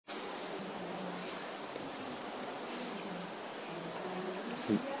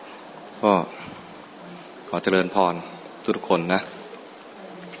ก็ขอเจริญพรทุกคนนะ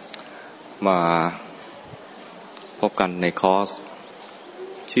มาพบกันในคอร์ส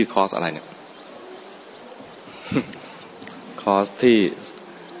ชื่อคอร์สอะไรเนี่ย คอร์สที่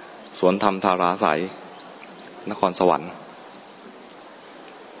สวนธรรมธาราไสยนครสวรรค์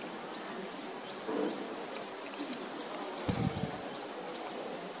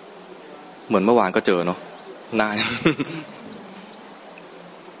เหมือนเมื่อวานก็เจอเนาะนาย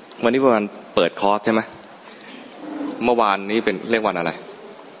วันนี้วันเปิดคอร์สใช่ไหมเมื่อวานนี้เป็นเรียกวันอะไร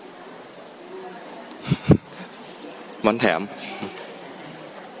วันแถม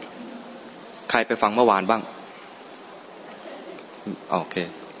ใครไปฟังเมื่อวานบ้างโอเค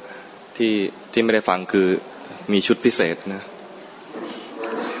ที่ไม่ได้ฟังคือมีชุดพิเศษนะ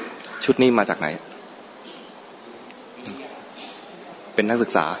ชุดนี้มาจากไหนเป็นนักศึ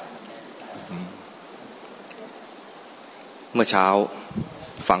กษาเมื่อเช้า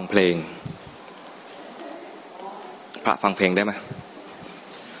ฟังเพลงพระฟังเพลงได้ไหม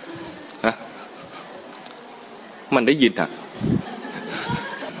ฮะมันได้ยินอ่ะ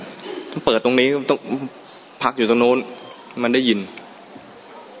เปิดตรงนี้ต้องพักอยู่ตรงโน้นมันได้ยิน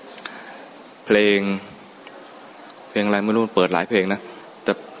เพลงอะไรไม่รู้เปิดหลายเพลงนะแ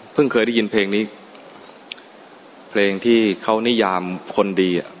ต่เพิ่งเคยได้ยินเพลงนี้เพลงที่เขานิยามคนดี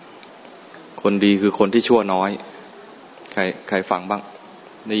อ่ะคนดีคือคนที่ชั่วน้อยใครฟังบ้าง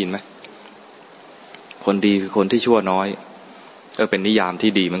ได้ยินไหมคนดีคือคนที่ชั่วน้อยเป็นนิยาม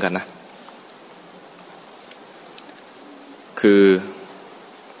ที่ดีเหมือนกันนะคือ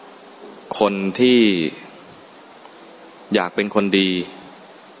คนที่อยากเป็นคนดี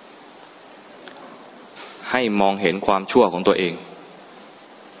ให้มองเห็นความชั่วของตัวเอง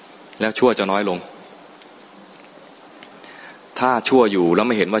แล้วชั่วจะน้อยลงถ้าชั่วอยู่แล้วไ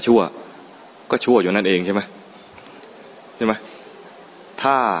ม่เห็นว่าชั่วก็ชั่วอยู่นั่นเองใช่ไหม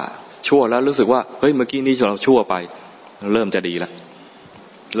ถ้าชั่วแล้วรู้สึกว่าเฮ้ยเมื่อกี้นี้เราชั่วไปเริ่มจะดีแล้ว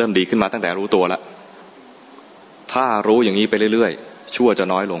เริ่มดีขึ้นมาตั้งแต่รู้ตัวแล้วถ้ารู้อย่างนี้ไปเรื่อยๆชั่วจะ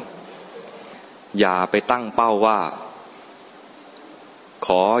น้อยลงอย่าไปตั้งเป้าว่าข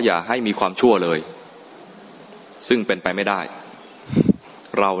ออย่าให้มีความชั่วเลยซึ่งเป็นไปไม่ได้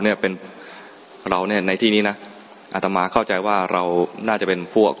เราเนี่ยในที่นี้นะอาตมาเข้าใจว่าเราน่าจะเป็น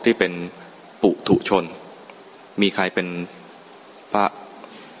พวกที่เป็นปุถุชนมีใครเป็นพระ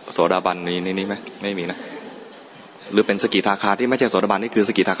โสดาบันนี้ไหมไม่มีนะหรือเป็นสกิทาคาที่ไม่ใช่โสดาบันนี่คือส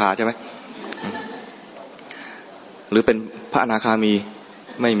กิทาคาใช่ไหมหรือเป็นพระอนาคามี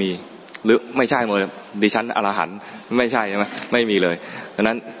ไม่มีหรือไม่ใช่หมดดิฉันอรหันต์ไม่ใช่ใช่ไหมไม่มีเลยดัง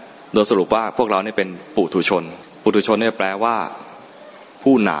นั้นโดยสรุปว่าพวกเราเนี่ยเป็นปุถุชนปุถุชนเนี่ยแปลว่า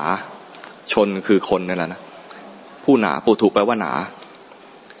ผู้หนาชนคือคนนั่นแหละนะผู้หนาปุถุแปลว่าหนา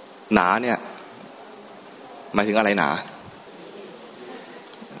หนาเนี่ยหมายถึงอะไรหนา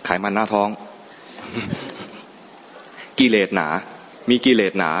ไขมันหน้าท้อง กิเลสหนามีกิเล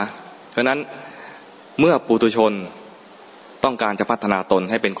สหนาเพราะนั้นเมื่อปุถุชนต้องการจะพัฒนาตน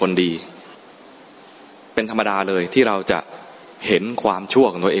ให้เป็นคนดีเป็นธรรมดาเลยที่เราจะเห็นความชั่ว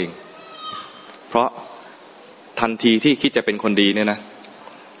ของตัวเองเพราะทันทีที่คิดจะเป็นคนดีเนี่ยนะ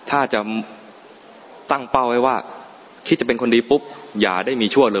ถ้าจะตั้งเป้าไว้ว่าคิดจะเป็นคนดีปุ๊บอย่าได้มี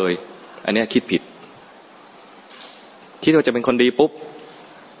ชั่วเลยอันนี้คิดผิดคิดว่าจะเป็นคนดีปุ๊บ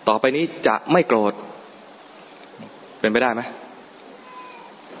ต่อไปนี้จะไม่โกรธเป็นไปได้ไหม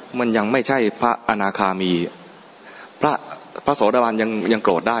มันยังไม่ใช่พระอนาคามีพระโสดาบันยังโก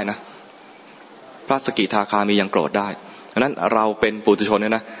รธได้นะพระสกิทาคามียังโกรธได้ฉะนั้นเราเป็นปุถุชนเ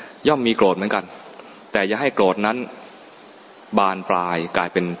นี่ยนะย่อมมีโกรธเหมือนกันแต่อย่าให้โกรธนั้นบานปลายกลาย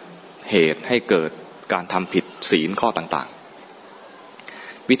เป็นเหตุให้เกิดการทำผิดศีลข้อต่าง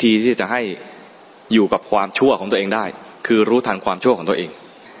ๆวิธีที่จะให้อยู่กับความชั่วของตัวเองได้คือรู้ทันความชั่วของตัวเอง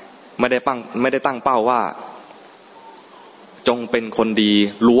ไม่ได้ตั้งเป้าว่าจงเป็นคนดี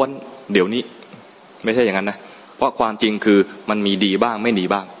ล้วนเดี๋ยวนี้ไม่ใช่อย่างนั้นนะเพราะความจริงคือมันมีดีบ้างไม่ดี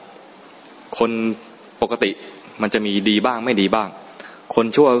บ้างคนปกติมันจะมีดีบ้างไม่ดีบ้างคน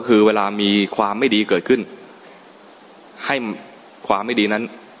ชั่วก็คือเวลามีความไม่ดีเกิดขึ้นให้ความไม่ดีนั้น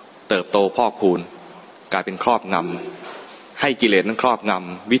เติบโตพอกพูนกลายเป็นครอบงำให้กิเลสนั้นครอบง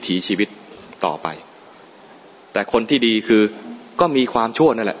ำวิถีชีวิตต่อไปแต่คนที่ดีคือก็มีความชั่ว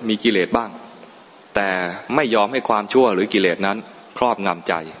นั่นแหละมีกิเลสบ้างแต่ไม่ยอมให้ความชั่วหรือกิเลสนั้นครอบงำ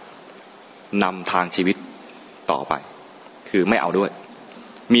ใจนำทางชีวิตต่อไปคือไม่เอาด้วย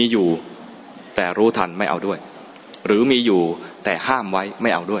มีอยู่แต่รู้ทันไม่เอาด้วยหรือมีอยู่แต่ห้ามไว้ไม่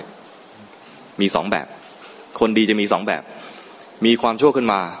เอาด้วยมีสองแบบคนดีจะมีสองแบบมีความชั่วขึ้น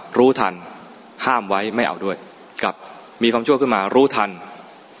มารู้ทันห้ามไว้ไม่เอาด้วยกับมีความชั่วขึ้นมารู้ทัน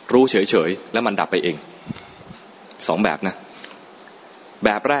รู้เฉยๆแล้วมันดับไปเองสองแบบนะ แบ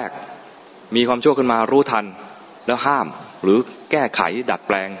บแรกมีความชั่วขึ้นมารู้ทันแล้วห้ามหรือแก้ไขดัดแ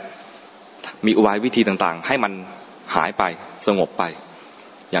ปลงมีอุบายวิธีต่างๆให้มันหายไปสงบไป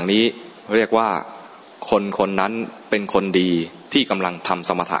อย่างนี้เรียกว่าคนคนนั้นเป็นคนดีที่กำลังทำ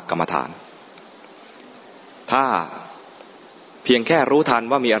สมถกรรมฐานถ้าเพียงแค่รู้ทัน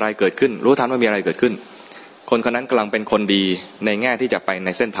ว่ามีอะไรเกิดขึ้นรู้ทันว่ามีอะไรเกิดขึ้นคนคนนั้นกำลังเป็นคนดีในแง่ที่จะไปใน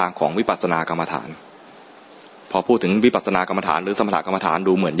เส้นทางของวิปัสสนากรรมฐานพอพูดถึงวิปัสสนากรรมฐานหรือสมถกรรมฐาน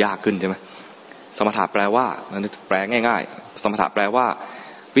ดูเหมือนยากขึ้นใช่ไหมสมถะแปลว่าแปลง่ายๆสมถะแปลว่า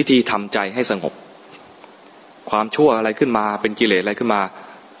วิธีทำใจให้สงบความชั่วอะไรขึ้นมาเป็นกิเลสอะไรขึ้นมา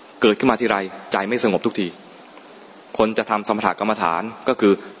เกิดขึ้นมาทีไรใจไม่สงบทุกทีคนจะทำสมถกรรมฐานก็คื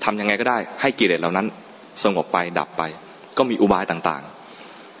อทำยังไงก็ได้ให้กิเลสเหล่านั้นสงบไปดับไปก็มีอุบายต่าง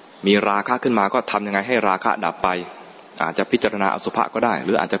ๆมีราคะขึ้นมาก็ทำยังไงให้ราคะดับไปอาจจะพิจารณาอสุภะก็ได้ห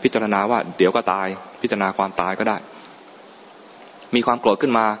รืออาจจะพิจารณาว่าเดี๋ยวก็ตายพิจารณาความตายก็ได้มีความโกรธขึ้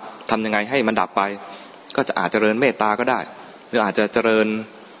นมาทำยังไงให้มันดับไปก็จะอาจจะเจริญเมตตาก็ได้หรืออาจจะเจริญ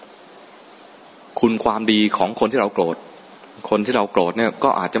คุณความดีของคนที่เราโกรธคนที่เราโกรธเนี่ยก็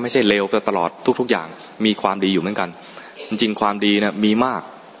อาจจะไม่ใช่เลวไปตลอดทุกๆอย่างมีความดีอยู่เหมือนกันจริงๆความดีเนี่ยมีมาก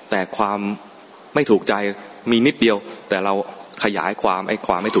แต่ความไม่ถูกใจมีนิดเดียวแต่เราขยายความ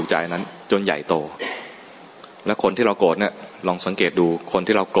ไม่ถูกใจนั้นจนใหญ่โตและคนที่เราโกรธเนี่ยลองสังเกตดูคน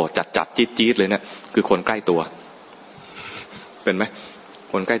ที่เราโกรธจัดจี๊ดเลยเนี่ยคือคนใกล้ตัวเป็นไหม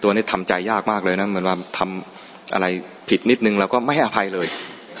คนใกล้ตัวนี่ทำใจยากมากเลยนะเหมือนว่าทำอะไรผิดนิดนึงเราก็ไม่ให้อภัยเลย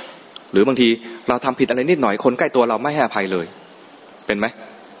หรือบางทีเราทำผิดอะไรนิดหน่อยคนใกล้ตัวเราไม่ให้อภัยเลยเป็นไหม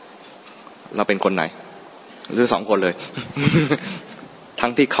เราเป็นคนไหนหรือสองคนเลย ทั้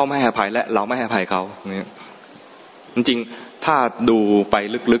งที่เขาไม่ให้อภัยและเราไม่ให้อภัยเขาเนี่ยจริงๆถ้าดูไป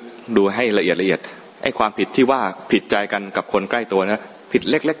ลึกๆดูให้ละเอียดไอ้ความผิดที่ว่าผิดใจกันกับคนใกล้ตัวนะผิด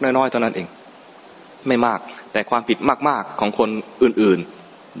เล็กๆน้อยๆเท่านั้นเองไม่มากแต่ความผิดมากๆของคนอื่น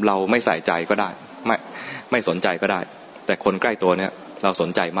ๆเราไม่ใส่ใจก็ได้ไม่สนใจก็ได้แต่คนใกล้ตัวเนี่ยเราสน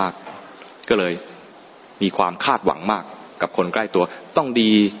ใจมากก็เลยมีความคาดหวังมากกับคนใกล้ตัวต้อง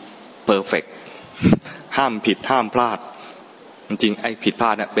ดีเพอร์เฟกต์ห้ามผิดห้ามพลาดจริงๆไอ้ผิดพล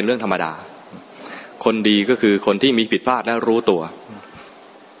าดเนี่ยเป็นเรื่องธรรมดาคนดีก็คือคนที่มีผิดพลาดและรู้ตัว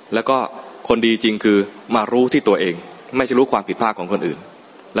แล้วก็คนดีจริงคือมารู้ที่ตัวเองไม่ใช่รู้ความผิดพลาดของคนอื่น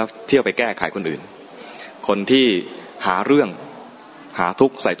แล้วเที่ยวไปแก้ไขคนอื่นคนที่หาเรื่องหาทุ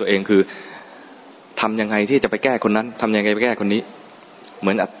กข์ใส่ตัวเองคือทำยังไงที่จะไปแก้คนนั้นทำยังไงไปแก้คนนี้เห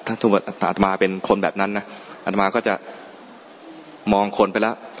มือนถ้าสมมติอาตมาเป็นคนแบบนั้นนะอาตมาก็จะมองคนไปแ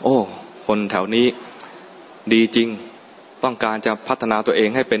ล้วโอ้คนแถวนี้ดีจริงต้องการจะพัฒนาตัวเอง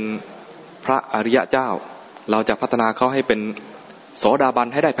ให้เป็นพระอริยะเจ้าเราจะพัฒนาเขาให้เป็นโสดาบัน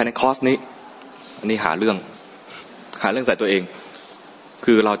ให้ได้ภายในคอร์สนี้อันนี้หาเรื่องใส่ตัวเอง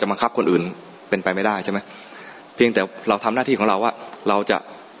คือเราจะบังคับคนอื่นเป็นไปไม่ได้ใช่ไหมเพียงแต่เราทำหน้าที่ของเราว่าเราจะ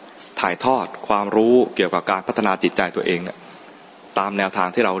ถ่ายทอดความรู้เกี่ยวกับการพัฒนาจิตใจตัวเองเนี่ยตามแนวทาง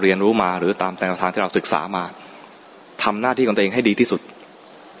ที่เราเรียนรู้มาหรือตามแนวทางที่เราศึกษามาทำหน้าที่ของตัวเองให้ดีที่สุด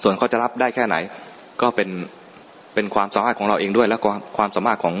ส่วนเขาจะรับได้แค่ไหนก็เป็นความสามารถของเราเองด้วยและความสาม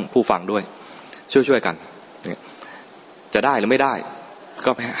ารถของผู้ฟังด้วยช่วยกันจะได้หรือไม่ได้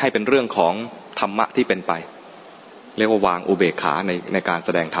ก็ให้เป็นเรื่องของธรรมะที่เป็นไปเรียกว่าวางอุเบกขาในการแส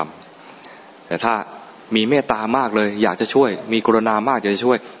ดงธรรมแต่ถ้ามีเมตตามากเลยอยากจะช่วยมีกรุณามากอยากจะ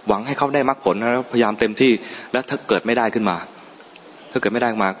ช่วยหวังให้เขาได้มรรคผลแล้วพยายามเต็มที่แล้วถ้าเกิดไม่ได้ขึ้นมาเ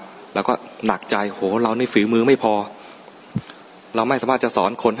ราก็หนักใจโหเรานี่ฝีมือไม่พอเราไม่สามารถจะสอ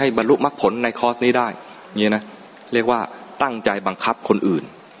นคนให้บรรลุมรรคผลในคอร์สนี้ได้อย่างนี้นะเรียกว่าตั้งใจบังคับคนอื่น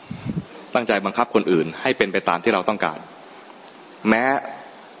ให้เป็นไปตามที่เราต้องการแม้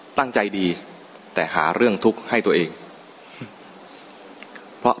ตั้งใจดีแต่หาเรื่องทุกข์ให้ตัวเอง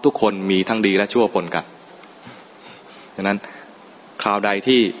เพราะทุกคนมีทั้งดีและชั่วปนกันดังนั้นคราวใด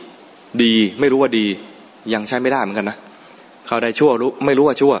ที่ดีไม่รู้ว่าดียังใช้ไม่ได้เหมือนกันนะคราวใดชั่วไม่รู้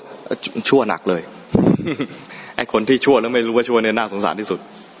ว่าชั่วหนักเลย ไอ้คนที่ชั่วแล้วไม่รู้ว่าชั่วเนี่ยน่าสงสารที่สุด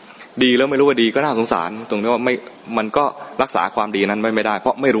ดีแล้วไม่รู้ว่าดีก็น่าสงสารตรงนี้ว่ามันก็รักษาความดีนั้นไม่ได้เพร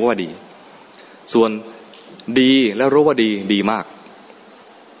าะไม่รู้ว่าดีส่วนดีแล้วรู้ว่าดีมาก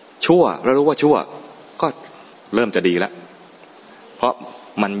ชั่วแล้วรู้ว่าชั่วก็เริ่มจะดีแล้วเพราะ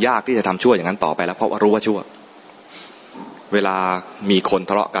มันยากที่จะทำชั่วอย่างนั้นต่อไปแล้วเพราะว่ารู้ว่าชั่วเวลามีคน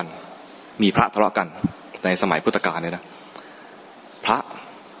ทะเลาะกันมีพระทะเลาะกันในสมัยพุทธกาลเนี่ยนะพระ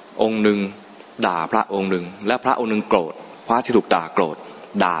องค์หนึ่งด่าพระองค์หนึ่งและพระองค์หนึ่งโกรธพระที่ถูกด่าโกรธ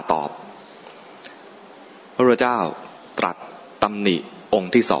ด่าตอบพระพุทธเจ้าตรัสตำหนิอง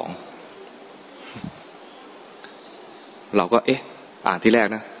ค์ที่สองเราก็อ่านที่แรก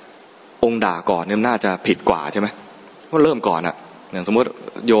นะองค์ด่าก่อนเนี่ยน่าจะผิดกว่าใช่ไหมเพราะเริ่มก่อนอ่ะอย่างสมมติ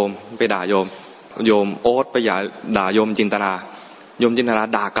โยมไปด่าโยมโอ๊ตไปด่าโยมจินตนา โยมจินตนา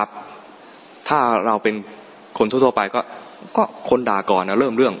ด่ากลับถ้าเราเป็นคนทั่วๆไปก็คนด่าก่อนนะเริ่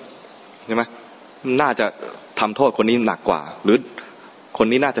มเรื่องใช่ไหมน่าจะทำโทษคนนี้หนักกว่าหรือคน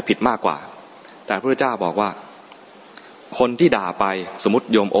นี้น่าจะผิดมากกว่าแต่พระเจ้าบอกว่าคนที่ด่าไปสมมติ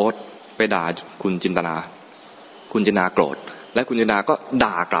โยมโอ๊ตไปด่าคุณจินตนาคุณจินตนาโกรธและคุณจินตนาก็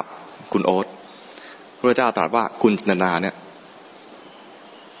ด่ากลับคุณโอ๊ตพระเจ้าตรัสว่าคุณจินตนาเนี่ย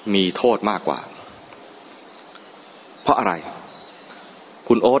มีโทษมากกว่าเพราะอะไร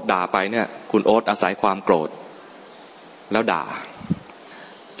คุณโอ๊ตด่าไปเนี่ยคุณโอ๊ตอาศัยความโกรธแล้วด่า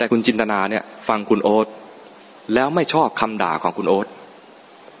แต่คุณจินตนาเนี่ยฟังคุณโอ๊ตแล้วไม่ชอบคำด่าของคุณโอ๊ต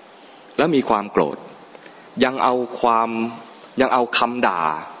แล้วมีความโกรธยังเอาคำด่า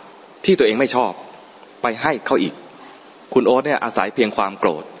ที่ตัวเองไม่ชอบไปให้เขาอีกคุณโอ๊ตเนี่ยอาศัยเพียงความโกร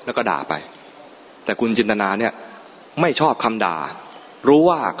ธแล้วก็ด่าไปแต่คุณจินตนาเนี่ยไม่ชอบคำด่ารู้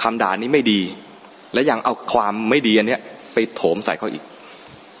ว่าคำด่านี้ไม่ดีและยังเอาความไม่ดีอันเนี้ยไปโถมใส่เขาอีก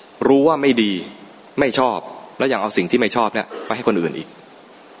รู้ว่าไม่ดีไม่ชอบแล้วยังเอาสิ่งที่ไม่ชอบเนี่ยไปให้คนอื่นอีก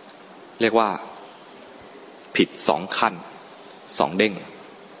เรียกว่าผิด2 ขั้น2 เด้ง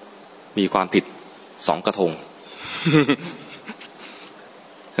มีความผิด2 กระทง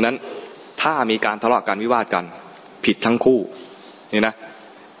ฉะนั้นถ้ามีการทะเลาะกันวิวาทกันผิดทั้งคู่นี่นะ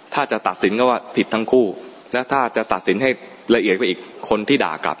ถ้าจะตัดสินก็ว่าผิดทั้งคู่และถ้าจะตัดสินให้ละเอียดไปอีกคนที่ด่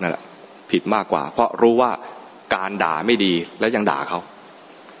ากลับนั่นแหละผิดมากกว่าเพราะรู้ว่าการด่าไม่ดีแล้วยังด่าเขา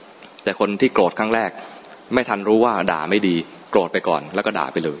แต่คนที่โกรธครั้งแรกไม่ทันรู้ว่าด่าไม่ดีโกรธไปก่อนแล้วก็ด่า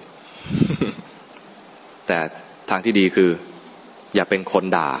ไปเลย แต่ทางที่ดีคืออย่าเป็นคน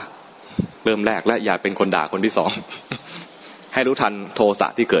ด่าเริ่มแรกและอย่าเป็นคนด่าคนที่2 ให้รู้ทันโทสะ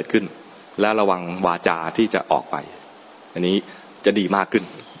ที่เกิดขึ้นและระวังวาจาที่จะออกไปอันนี้จะดีมากขึ้น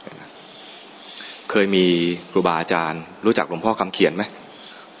เคยมีครูบาอาจารย์รู้จักหลวงพ่อคำเขียนไหม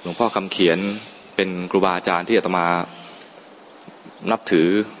หลวงพ่อคำเขียนเป็นครูบาอาจารย์ที่อาตมานับถือ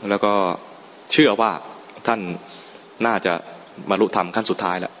แล้วก็เชื่อว่าท่านน่าจะบรรลุธรรมขั้นสุด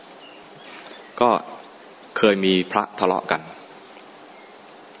ท้ายแล้วก็เคยมีพระทะเลาะกัน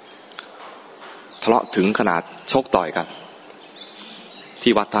ทะเลาะถึงขนาดชกต่อยกัน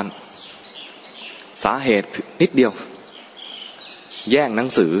ที่วัดท่านสาเหตุนิดเดียวแย่งหนัง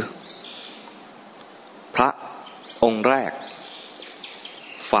สือพระองค์แรก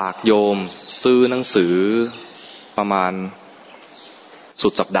ฝากโยมซื้อหนังสือประมาณสุ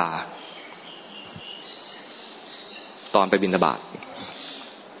ดสัปดาห์ตอนไปบิณฑบาต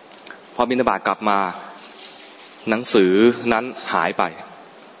พอบิณฑบาตกลับมาหนังสือนั้นหายไ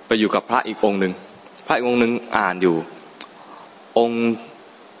ปอยู่กับพระอีกองค์หนึ่งพระอีกองค์หนึ่งอ่านอยู่อ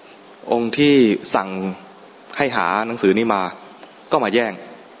งค์ที่สั่งให้หาหนังสือนี้มาก็มาแย่ง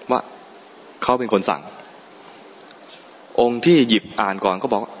ว่าเขาเป็นคนสั่งองค์ที่หยิบอ่านก่อนก็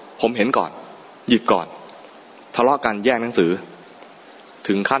บอกผมเห็นก่อนหยิบก่อนทะเลาะกันแย่งหนังสือ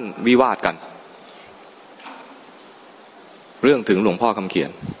ถึงขั้นวิวาทกันเรื่องถึงหลวงพ่อคำเขีย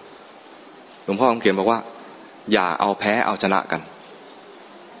นหลวงพ่อคำเขียนบอกว่าอย่าเอาแพ้เอาชนะกัน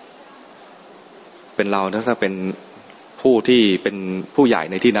เป็นเราถ้าเป็นผู้ที่เป็นผู้ใหญ่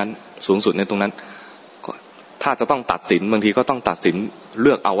ในที่นั้นสูงสุดในตรงนั้นถ้าจะต้องตัดสินบางทีก็ต้องตัดสินเ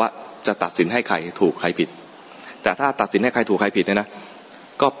ลือกเอาว่าจะตัดสินให้ใครถูกใครผิดแต่ถ้าตัดสินให้ใครถูกใครผิดเนี่ยนะ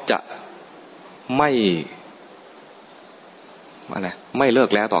ก็จะไม่เลิก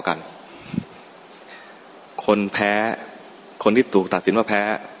แล้วต่อกันคนแพ้คนที่ถูกตัดสินว่าแพ้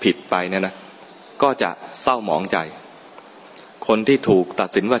ผิดไปเนี่ยนะก็จะเศร้าหมองใจคนที่ถูกตัด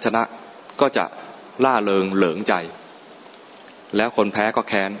สินว่าชนะก็จะล่าเริงเหลิงใจแล้วคนแพ้ก็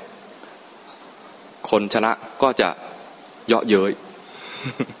แค้นคนชนะก็จะเยาะเย้ย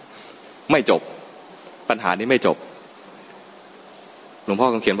ไม่จบปัญหานี้ไม่จบหลวงพ่อ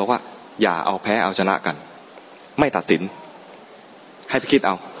คำเขียนบอกว่าอย่าเอาแพ้เอาชนะกันไม่ตัดสินให้ไปคิดเ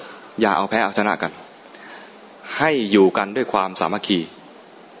อาอย่าเอาแพ้เอาชนะกันให้อยู่กันด้วยความสามัคคี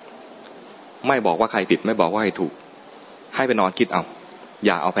ไม่บอกว่าใครผิดไม่บอกว่าใครถูกให้ไปนอนคิดเอาอ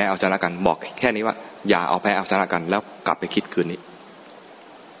ย่าเอาแพ้เอาชนะกันบอกแค่นี้ว่าอย่าเอาแพ้เอาชนะกันแล้วกลับไปคิดคืนนี้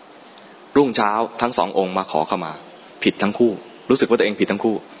รุ่งเช้าทั้ง2 องค์มาขอเข้ามาผิดทั้งคู่รู้สึกว่าตัวเองผิดทั้ง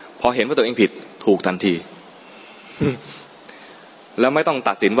คู่พอเห็นว่าตัวเองผิดถูกทันที แล้วไม่ต้อง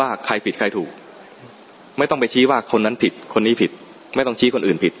ตัดสินว่าใครผิดใครถูกไม่ต้องไปชี้ว่าคนนั้นผิดคนนี้ผิดไม่ต้องชี้คน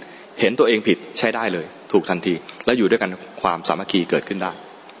อื่นผิดเห็นตัวเองผิดใช้ได้เลยถูกทันทีแล้วอยู่ด้วยกันความสามัคคีเกิดขึ้นได้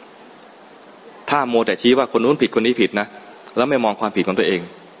ถ้าโมแต่ชี้ว่าคนนู้นผิดคนนี้ผิดนะแล้วไม่มองความผิดของตัวเอง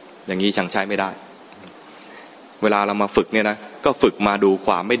อย่างนี้ช่างใช้ไม่ได้เวลาเรามาฝึกเนี่ยนะก็ฝึกมาดูค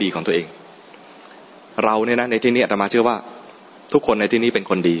วามไม่ดีของตัวเองเราเนี่ยนะในที่นี้อาตมาเชื่อว่าทุกคนในที่นี้เป็น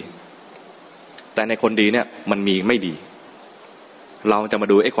คนดีแต่ในคนดีเนี่ยมันมีไม่ดีเราจะมา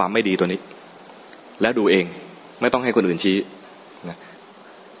ดูไอ้ความไม่ดีตัวนี้แล้วดูเองไม่ต้องให้คนอื่นชี้นะ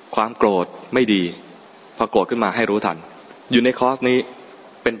ความโกรธไม่ดีพอโกรธขึ้นมาให้รู้ทันอยู่ในคอร์สนี้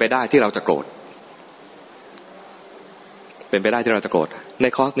เป็นไปได้ที่เราจะโกรธเป็นไปได้ที่เราจะโกรธใน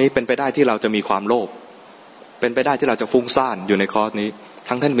คอร์สนี้เป็นไปได้ที่เราจะมีความโลภเป็นไปได้ที่เราจะฟุ้งซ่านอยู่ในคอร์สนี้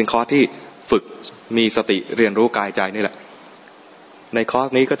ทั้งท่านเป็นคอร์สที่ฝึกมีสติเรียนรู้กายใจนี่แหละในคอร์ส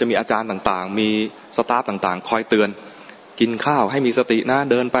นี้ก็จะมีอาจารย์ต่างๆมีสตาฟต่างๆคอยเตือนกินข้าวให้มีสตินะ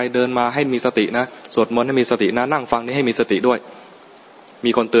เดินไปเดินมาให้มีสตินะสวดมนต์ให้มีสตินะนั่งฟังนี้ให้มีสติด้วย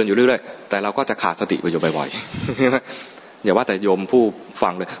มีคนเตือนอยู่เรื่อยๆแต่เราก็จะขาดสติไปอยู่บ่อยๆอย่าว่าแต่โยมผู้ฟั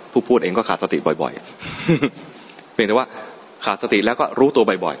งเลยผู้พูดเองก็ขาดสติบ่อยๆเพียงแต่ว่าขาดสติแล้วก็รู้ตัว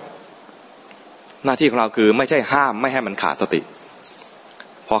บ่อยๆหน้าที่ของเราคือไม่ใช่ห้ามไม่ให้มันขาดสติ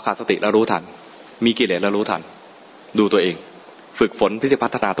พอขาดสติแล้วรู้ทันมีกิเลสแล้วรู้ทันดูตัวเองฝึกฝนพิจิตรพั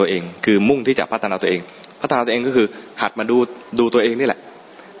ฒนาตัวเองคือมุ่งที่จะพัฒนาตัวเองพัฒนาตัวเองก็คือหัดมาดูตัวเองนี่แหละ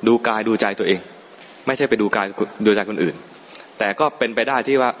ดูกายดูใจตัวเองไม่ใช่ไปดูกายดูใจคนอื่นแต่ก็เป็นไปได้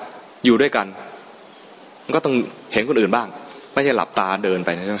ที่ว่าอยู่ด้วยกันก็ต้องเห็นคนอื่นบ้างไม่ใช่หลับตาเดินไป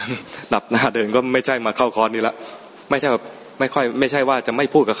นะใช่ไหมหลับตาเดินก็ไม่ใช่มาเข้าคอร์สนี้ละไม่ใช่ว่าจะไม่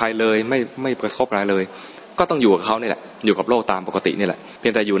พูดกับใครเลยไม่กระทบอะไรเลยก็ต้องอยู่กับเขานี่แหละอยู่กับโลกตามปกตินี่แหละเพี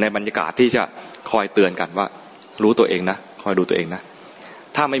ยงแต่อยู่ในบรรยากาศที่จะคอยเตือนกันว่ารู้ตัวเองนะคอยดูตัวเองนะ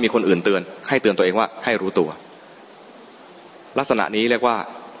ถ้าไม่มีคนอื่นเตือนให้เตือนตัวเองว่าให้รู้ตัวลักษณะนี้เรียกว่า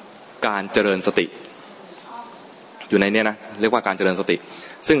การเจริญสติอยู่ในนี้นะเรียกว่าการเจริญสติ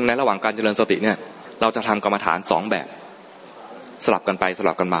ซึ่งในระหว่างการเจริญสติเนี่ยเราจะทำกรรมฐาน2แบบสลับกันไปส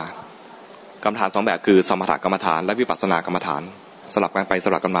ลับกันมากรรมฐาน2แบบคือสมถกรรมฐานและวิปัสสนากรรมฐานสลับกันไปส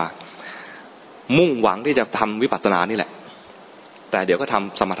ลับกันมามุ่งหวังที่จะทำวิปัสสนานี่แหละแต่เดี๋ยวก็ท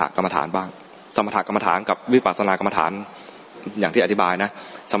ำสมถกรรมฐานบ้างสมถกรรมฐานกับวิปัสสนากรรมฐานอย่างที่อธิบายนะ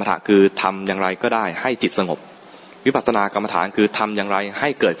สมถะคือทำอย่างไรก็ได้ให้จิตสงบวิปัสสนากรรมฐานคือทำอย่างไรให้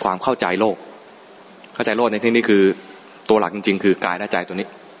เกิดความเข้าใจโลกเข้าใจโลกในที่นี้คือตัวหลักจริงๆคือกายและใจตัวนี้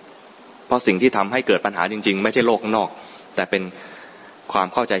เพราะสิ่งที่ทำให้เกิดปัญหาจริงๆไม่ใช่โลกข้างนอกแต่เป็นความ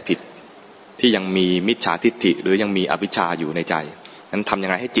เข้าใจผิดที่ยังมีมิจฉาทิฏฐิหรือยังมีอวิชชาอยู่ในใจนั้นทำยัง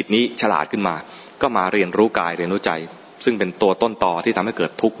ไงให้จิตนี้ฉลาดขึ้นมาก็มาเรียนรู้กายเรียนรู้ใจซึ่งเป็นตัวต้นตอที่ทำให้เกิ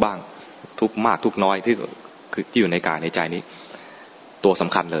ดทุกข์บ้างทุกข์มากทุกข์น้อยที่อยู่ในกายในใจนี้ตัวส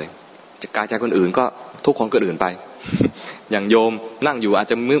ำคัญเลยกายใจคนอื่นก็ทุกคนก็อื่นไป อย่างโยมนั่งอยู่อาจ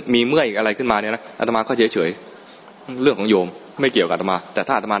จะมีเมื่อยอะไรขึ้นมาเนี่ยนะอาตมาก็เฉยๆเรื่องของโยมไม่เกี่ยวกับอาตมาแต่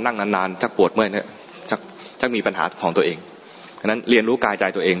ถ้าอาตมานั่งนานๆชักปวดเมื่อยเนี่ยชักมีปัญหาของตัวเองฉะนั้นเรียนรู้กายใจ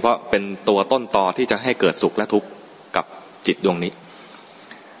ตัวเองเพราะเป็นตัวต้นตอที่จะให้เกิดสุขและทุกข์กับจิตดวงนี้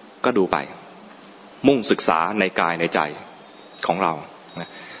ก็ดูไปมุ่งศึกษาในกายในใจของเรา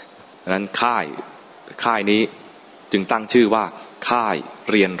ฉะนั้นค่ายนี้จึงตั้งชื่อว่าค่าย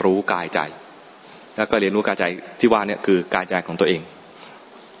เรียนรู้กายใจแล้วก็เรียนรู้กายใจที่ว่าเนี่ยคือกายใจของตัวเอง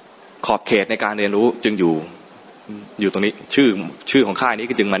ขอบเขตในการเรียนรู้จึงอยู่ตรงนี้ชื่อของค่ายนี้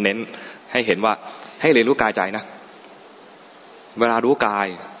ก็จึงมาเน้นให้เห็นว่าให้เรียนรู้กายใจนะเวลารู้กาย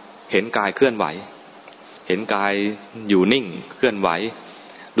เห็นกายเคลื่อนไหวเห็นกายอยู่นิ่งเคลื่อนไหว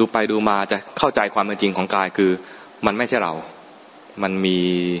ดูไปดูมาจะเข้าใจความเป็นจริงของกายคือมันไม่ใช่เรามันมี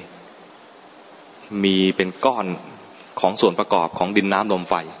เป็นก้อนของส่วนประกอบของดินน้ำลม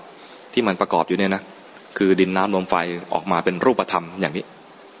ไฟที่มันประกอบอยู่เนี่ยนะคือดินน้ำลมไฟออกมาเป็นรูปธรรมอย่างนี้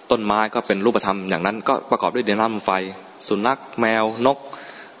ต้นไม้ก็เป็นรูปธรรมอย่างนั้นก็ประกอบด้วยดินน้ำลมไฟสุนัขแมวนก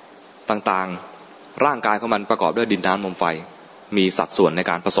ต่างๆร่างกายของมันประกอบด้วยดินน้ำลมไฟมีสัดส่วนใน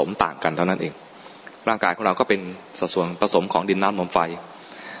การผสมต่างกันเท่านั้นเองร่างกายของเราก็เป็นสัดส่วนผสมของดินน้ำลมไฟ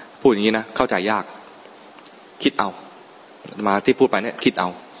พูดอย่างนี้นะเข้าใจยากคิดเอามาที่พูดไปเนี่ยคิดเอา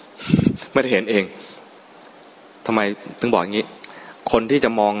ไม่ได้เห็นเองทำไมถึงบอกอย่างนี้คนที่จะ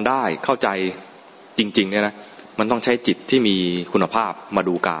มองได้เข้าใจจริงๆเนี่ยนะมันต้องใช้จิตที่มีคุณภาพมา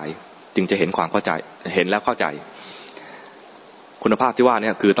ดูกายจึงจะเห็นความเข้าใจเห็นแล้วเข้าใจคุณภาพที่ว่าเ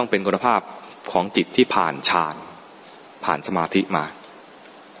นี่ยคือต้องเป็นคุณภาพของจิตที่ผ่านฌานผ่านสมาธิมา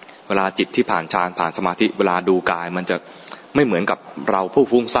เวลาจิตที่ผ่านฌานผ่านสมาธิเวลาดูกายมันจะไม่เหมือนกับเราผู้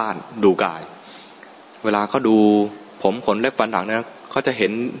ฟุ้งซ่านดูกายเวลาเขาดูผมขนเล็บฟันหนังเนี่ยเขาจะเห็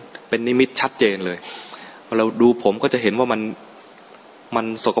นเป็นนิมิตชัดเจนเลยเราดูผมก็จะเห็นว่ามัน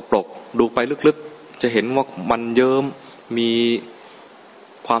สกปรกดูไปลึกๆจะเห็นว่ามันเยิ้มมี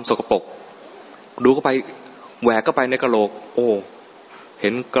ความสกปรกดูเข้าไปแหวกเข้าไปในกะโหลกโอ้เห็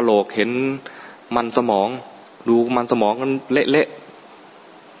นกะโหลกเห็นมันสมองดูมันสมองมันเละ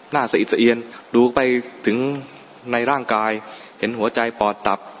ๆหน้าสะอิดสะเอียนดูไปถึงในร่างกายเห็นหัวใจปอด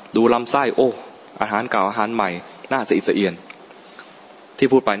ตับดูลำไส้โอ้อาหารเก่าอาหารใหม่หน้าสะอิดสะเอียนที่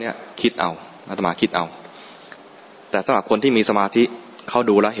พูดไปเนี่ยคิดเอาอาตมาคิดเอาแต่สำหรับคนที่มีสมาธิเขา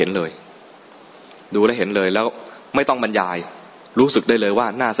ดูแล้วเห็นเลยดูแล้วเห็นเลยแล้วไม่ต้องบรรยายรู้สึกได้เลยว่า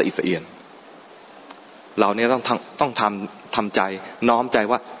หน้าสะอิดสะเอียนเราเนี่ยต้องทำ ทำใจน้อมใจ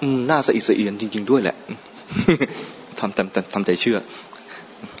ว่าน่าสะอิดสะเอียนจริงๆด้วยแหละ ทำใจเชื่อ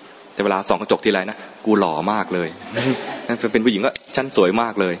แต่เวลาส่องกระจกทีไรนะกูหล่อมากเลยเป็นผู้หญิงก็ฉันสวยมา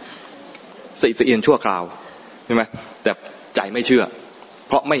กเลยสะอิดสะเอียนชั่วคราวใช่ไหมแต่ใจไม่เชื่อเ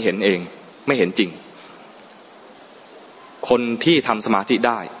พราะไม่เห็นเองไม่เห็นจริงคนที่ทำสมาธิไ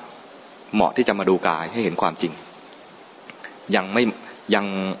ด้เหมาะที่จะมาดูกายให้เห็นความจริงยังไ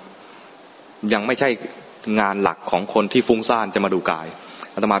ม่ใช่งานหลักของคนที่ฟุ้งซ่านจะมาดูกาย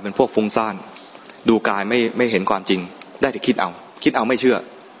อาตมาเป็นพวกฟุ้งซ่านดูกายไม่เห็นความจริงได้แต่คิดเอาไม่เชื่อ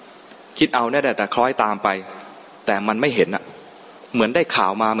คิดเอาได้แต่คล้อยตามไปแต่มันไม่เห็นอะเหมือนได้ข่า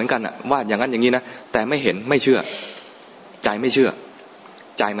วมาเหมือนกันอะว่าอย่างนั้นอย่างนี้นะแต่ไม่เห็นไม่เชื่อใจไม่เชื่อ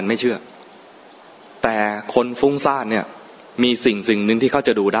ใจมันไม่เชื่อแต่คนฟุ้งซ่านเนี่ยมีสิ่งหนึ่งที่เขาจ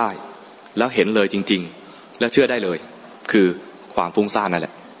ะดูได้แล้วเห็นเลยจริงๆแล้วเชื่อได้เลยคือความฟุ้งซ่านนั่นแหล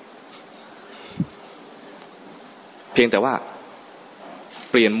ะเพียงแต่ว่า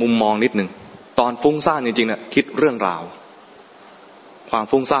เปลี่ยนมุมมองนิดนึงตอนฟุ้งซ่านจริงๆเนี่ยคิดเรื่องราวความ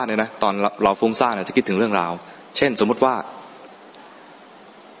ฟุ้งซ่านเนี่ยนะตอนเราฟุ้งซ่านจะคิดถึงเรื่องราวเช่นสมมุติว่า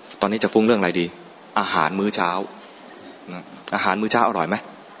ตอนนี้จะฟุ้งเรื่องอะไรดีอาหารมื้อเช้าอาหารมื้อเช้าอร่อยไหม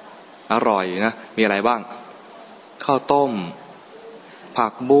อร่อยนะมีอะไรบ้างข้าวต้มผั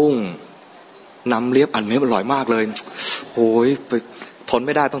กบุ้งน้ำเลียบอันนี้อร่อยมากเลยโอ้ยไปทนไ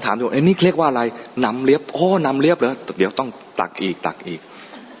ม่ได้ต้องถามอยู่นี่เรียกว่าอะไรน้ำเลียบน้ำเลียบเหรอเดี๋ยวต้องตักอีก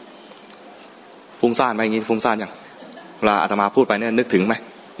ฟุ้งซ่านไหมอย่างนี้ฟุ้งซ่านยังเวลาอาตมาพูดไปเนี่ยนึกถึงไหม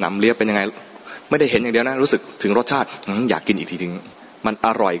น้ำเลียบเป็นยังไงไม่ได้เห็นอย่างเดียวนะรู้สึกถึงรสชาติอยากกินอีกทีนึงมันอ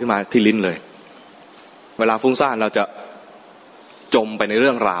ร่อยขึ้นมาที่ลิ้นเลยเวลาฟุ้งซ่านเราจะจมไปในเ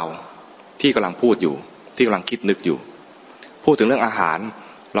รื่องราวที่กำลังพูดอยู่ที่กำลังคิดนึกอยู่พูดถึงเรื่องอาหาร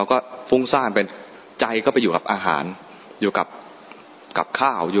เราก็ฟุ้งซ่านเป็นใจก็ไปอยู่กับอาหารอยู่กับข้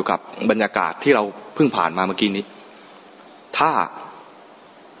าวอยู่กับบรรยากาศที่เราเพิ่งผ่านมาเมื่อกี้นี้ถ้า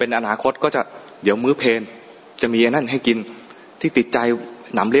เป็นอนาคตก็จะเดี๋ยวมื้อเพลจะมีนั่นให้กินที่ติดใจ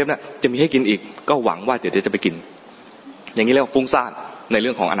หนำเลียบนะจะมีให้กินอีกก็หวังว่าเดี๋ยวจะไปกินอย่างนี้เรียกว่าฟุ้งซ่านในเ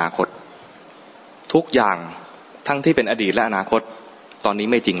รื่องของอนาคตทุกอย่างทั้งที่เป็นอดีตและอนาคตตอนนี้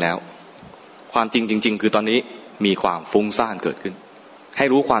ไม่จริงแล้วความจริงคือตอนนี้มีความฟุ้งซ่านเกิดขึ้นให้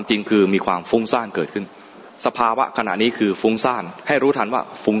รู้ความจริงคือมีความฟุ้งซ่านเกิดขึ้นสภาวะขณะนี้คือฟุ้งซ่านให้รู้ทันว่า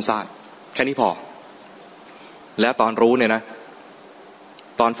ฟุ้งซ่านแค่นี้พอแล้วตอนรู้เนี่ยนะ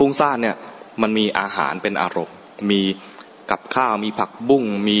ตอนฟุ้งซ่านเนี่ยมันมีอาหารเป็นอารมณ์มีกับข้าวมีผักบุ้ง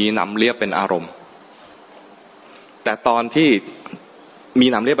มีหนำเลียบเป็นอารมณ์แต่ตอนที่มี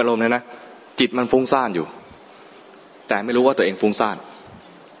หนำเลียบอารมณ์เนี่ยนะจิตมันฟุ้งซ่านอยู่แต่ไม่รู้ว่าตัวเองฟุ้งซ่าน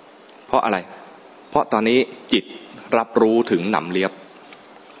เพราะอะไรเพราะตอนนี้จิตรับรู้ถึงหนำเลียบ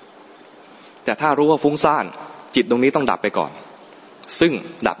แต่ถ้ารู้ว่าฟุ้งซ่านจิตตรงนี้ต้องดับไปก่อนซึ่ง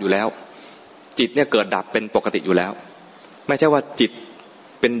ดับอยู่แล้วจิตเนี่ยเกิดดับเป็นปกติอยู่แล้วไม่ใช่ว่าจิต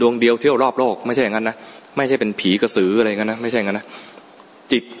เป็นดวงเดียวเที่ยวรอบโลกไม่ใช่อย่างนั้นนะไม่ใช่เป็นผีกระสืออะไรงั้นนะไม่ใช่อย่างนั้นนะ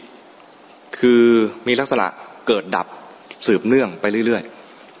จิตคือมีลักษณะเกิดดับสืบเนื่องไปเรื่อย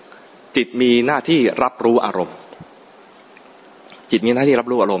ๆจิตมีหน้าที่รับรู้อารมณ์จิตมีหน้าที่รับ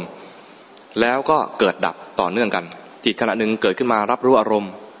รู้อารมณ์แล้วก็เกิดดับต่อเนื่องกันจิตขณะหนึ่งเกิดขึ้นมารับรู้อารม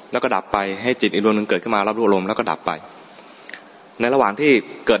ณ์แล้วก็ดับไปให้จิตอีกดวงหนึ่งเกิดขึ้นมารับรู้อารมณ์แล้วก็ดับไปในระหว่างที่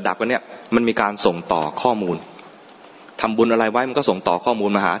เกิดดับกันเนี่ยมันมีการส่งต่อข้อมูลทำบุญอะไรไว้มันก็ส่งต่อข้อมูล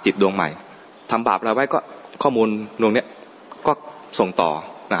มาหาจิตดวงใหม่ทำบาปอะไรไว้ก็ข้อมูลดวงเนี้ยก็ส่งต่อ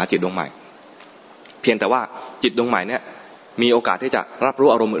มาหาจิตดวงใหม่เพียงแต่ว่าจิตดวงใหม่เนี่ยมีโอกาสที่จะรับรู้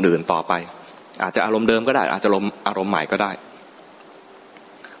อารมณ์อื่นๆต่อไปอาจจะอารมณ์เดิมก็ได้อาจจะอารมณ์ใหม่ก็ได้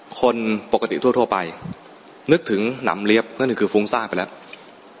คนปกติทั่วๆไปนึกถึงหนำเลียบนั่นคือฟุ้งซ่านไปแล้ว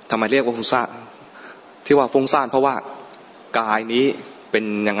ทำไมเรียกว่าฟุ้งซ่านที่ว่าฟุ้งซ่านเพราะว่ากายนี้เป็น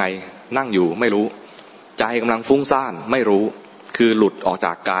ยังไงนั่งอยู่ไม่รู้ใจกำลังฟุ้งซ่านไม่รู้คือหลุดออกจ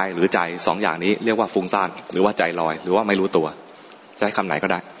ากกายหรือใจสองอย่างนี้เรียกว่าฟุ้งซ่านหรือว่าใจลอยหรือว่าไม่รู้ตัวใช้คำไหนก็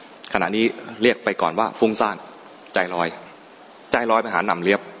ได้ขณะนี้เรียกไปก่อนว่าฟุ้งซ่านใจลอยไปหาหนำเ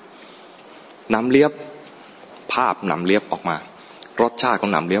ลียบภาพหนำเลียบออกมารสชาติขอ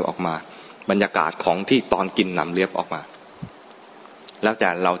งหนำเลียบออกมาบรรยากาศของที่ตอนกินหนำเลียบออกมาแล้วแต่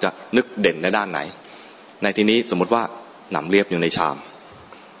เราจะนึกเด่นในด้านไหนในที่นี้สมมติว่าหนำเลียบอยู่ในชาม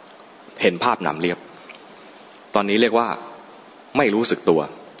เห็นภาพหนำเลียบตอนนี้เรียกว่าไม่รู้สึกตัว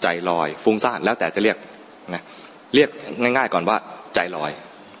ใจลอยฟุ้งซ่านแล้วแต่จะเรียกนะเรียกง่ายๆก่อนว่าใจลอย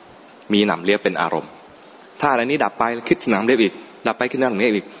มีหนำเลียบเป็นอารมณ์ถ้าอะไรนี้ดับไปคิดถึงหนำเลียบอีกดับไปคิดถึงหนำเลี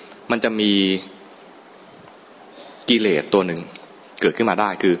ยบอีกมันจะมีกิเลสตัวหนึ่งเกิดขึ้นมาได้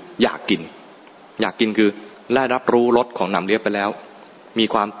คืออยากกินคือได้รับรู้รสของหนำเลียบไปแล้วมี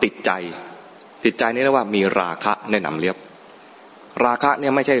ความติดใจนี่เรียกว่ามีราคะในหนำเลียบราคะเนี่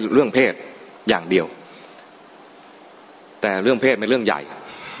ยไม่ใช่เรื่องเพศอย่างเดียว แต่เรื่องเพศเป็นเรื่องใหญ่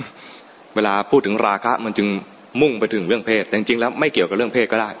เวลาพูดถึงราคะมันจึงมุ่งไปถึงเรื่องเพศแต่จริงๆแล้วไม่เกี่ยวกับเรื่องเพศ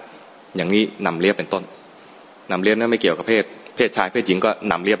ก็ได้อย่างนี้นำเลียบเป็นต้นนำเลียบนั้นไม่เกี่ยวกับเพศชายเพศหญิงก็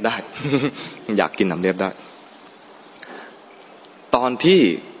นำเลียบได้ อยากกินนำเลียบได้ตอนที่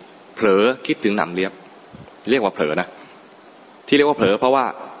เผลอคิดถึงนำเลียบเรียกว่าเผลอนะที่เรียกว่าเผลอเพราะว่า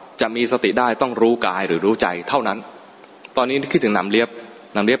จะมีสติได้ต้องรู้กายหรือรู้ใจเท่านั้นตอนนี้คิดถึงนำเลียบ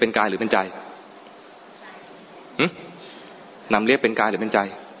เป็นกายหรือเป็นใจนำเลียบเป็นกายหรือเป็นใจ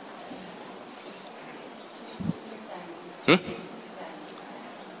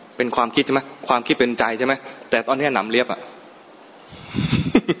เป็นความคิดใช่ไหมความคิดเป็นใจใช่ไหมแต่ตอนนี้นำเลียบ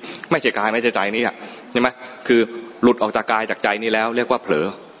ไม่ใช่กายไม่ใช่ใจนี่ใช่ไหมคือหลุดออกจากกายจากใจนี้แล้วเรียกว่าเผลอ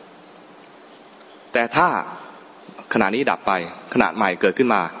แต่ถ้าขณะนี้ดับไปขณะใหม่เกิดขึ้น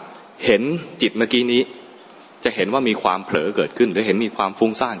มาเห็นจิตเมื่อกี้นี้จะเห็นว่ามีความเผลอเกิดขึ้นหรือเห็นมีความฟุ้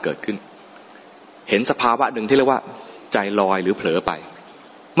งซ่านเกิดขึ้นเห็นสภาวะหนึ่งที่เรียกว่าใจลอยหรือเผลอไป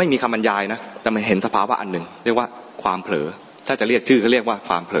ไม่มีคำบรรยายนะแต่มันเห็นสภาวะอันหนึ่งเรียกว่าความเผลอถ้าจะเรียกชื่อก็เรียกว่าค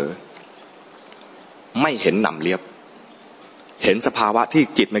วามเผลอไม่เห็นหนำเลียบเห็นสภาวะที่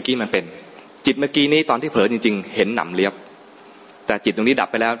จิตเมื่อกี้มันเป็นจิตเมื่อกี้นี้ตอนที่เผลอจริงๆเห็นหนำเลียบแต่จิตตรงนี้ดับ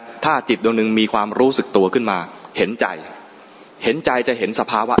ไปแล้วถ้าจิตดวงหนึ่งมีความรู้สึกตัวขึ้นมาเห็นใจจะเห็นส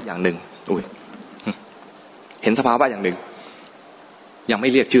ภาวะอย่างหนึ่งเห็นสภาวะอย่างหนึ่งยังไม่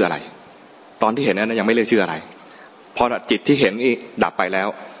เรียกชื่ออะไรตอนที่เห็นนั้นยังไม่เรียกชื่ออะไรพอจิตที่เห็นนี้ดับไปแล้ว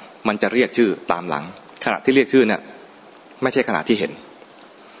มันจะเรียกชื่อตามหลังขณะที่เรียกชื่อเนี่ยไม่ใช่ขณะที่เห็น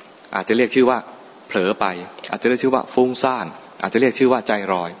อาจจะเรียกชื่อว่าเผลอไปอาจจะเรียกชื่อว่าฟุ้งซ่านอาจจะเรียกชื่อว่าใจ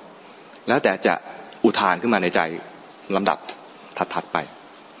ลอยแล้วแต่จะอุทานขึ้นมาในใจลำดับถัดไป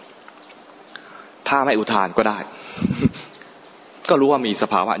ถ้าไม่อุทานก็ได้ ก็รู้ว่ามีส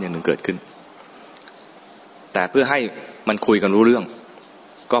ภาวะอย่างหนึ่งเกิดขึ้นแต่เพื่อให้มันคุยกันรู้เรื่อง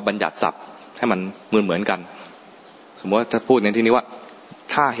ก็บัญญัติศัพท์ให้มันเหมือนกันสมมติว่าจะพูดในที่นี้ว่า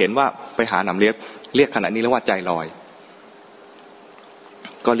ถ้าเห็นว่าไปหาหนำเลียบเรียกขณะนี้แล้วว่าใจลอย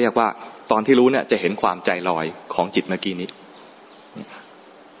ก็เรียกว่าตอนที่รู้เนี่ยจะเห็นความใจลอยของจิตเมื่อกี้นี้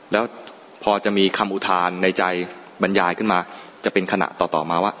แล้วพอจะมีคำอุทานในใจบรรยายขึ้นมาจะเป็นขณะต่อ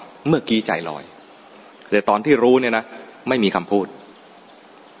มาว่าเมื่อกี้ใจลอยแต่ตอนที่รู้เนี่ยนะไม่มีคำพูด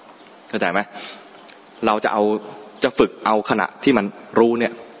เข้าใจไหมเราจะฝึกเอาขณะที่มันรู้เนี่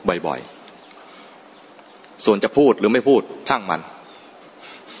ยบ่อยๆส่วนจะพูดหรือไม่พูดช่างมัน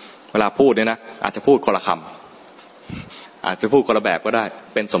เวลาพูดเนี่ยนะอาจจะพูดคนละคำอาจจะพูดคนละแบบก็ได้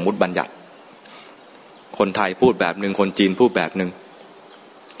เป็นสมมุติบัญญัติคนไทยพูดแบบหนึ่งคนจีนพูดแบบหนึ่ง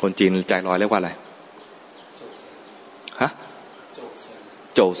คนจีนใจลอยเรียกว่าอะไรฮะ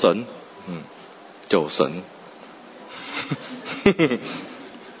โจเสินโจเสิน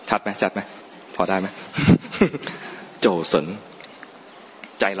ชัดไหมพอได้ไหมโจเสิน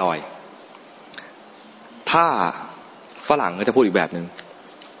ใจลอยถ้าฝรั่งก็จะพูดอีกแบบหนึ่ง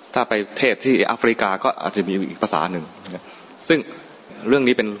ถ้าไปเทศที่แอฟริกาก็อาจจะมีอีกภาษาหนึ่งซึ่งเรื่อง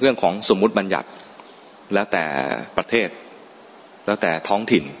นี้เป็นเรื่องของสมมุติบัญญัติแล้วแต่ประเทศแล้วแต่ท้อง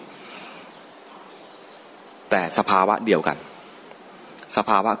ถิ่นแต่สภาวะเดียวกันส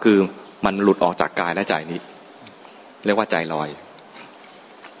ภาวะคือมันหลุดออกจากกายและใจนี้เรียกว่าใจลอย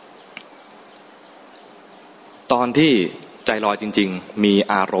ตอนที่ใจลอยจริงๆมี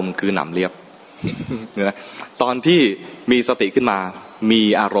อารมณ์คือหนำเลียบนะตอนที่มีสติขึ้นมามี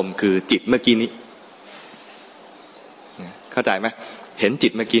อารมณ์คือจิตเมื่อกี้นี้เข้าใจไหมเห็นจิ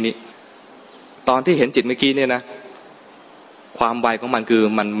ตเมื่อกี้นี้ตอนที่เห็นจิตเมื่อกี้เนี่ยนะความไวของมันคือ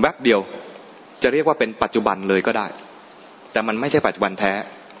มันแวบเดียวจะเรียกว่าเป็นปัจจุบันเลยก็ได้แต่มันไม่ใช่ปัจจุบันแท้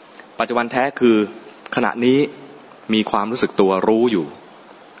ปัจจุบันแท้คือขณะนี้มีความรู้สึกตัวรู้อยู่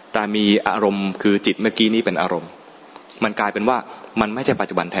แต่มีอารมณ์คือจิตเมื่อกี้นี้เป็นอารมณ์มันกลายเป็นว่ามันไม่ใช่ปัจ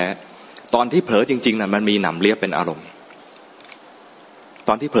จุบันแท้ตอนที่เผลอจริงๆน่ะมันมีหนำเลียบเป็นอารมณ์ต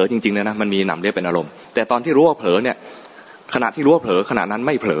อนที่เผลอจริงๆนะมันมีหนำเลียบเป็นอารมณ์แต่ตอนที่รู้ว่าเผลอเนี่ยขณะที่รู้ว่าเผลอขณะนั้นไ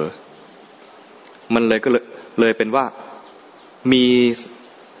ม่เผลอมันเลยเป็นว่ามี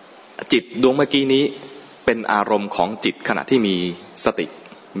จิตดวงเมื่อกี้นี้เป็นอารมณ์ของจิตขณะที่มีสติ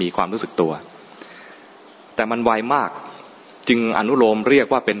มีความรู้สึกตัวแต่มันไวมากจึงอนุโลมเรียก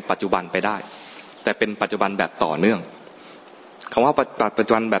ว่าเป็นปัจจุบันไปได้แต่เป็นปัจจุบันแบบต่อเนื่องคำว่าปัจ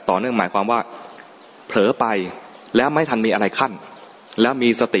จุบันแบบต่อเนื่องหมายความว่าเผลอไปแล้วไม่ทันมีอะไรขั้นแล้วมี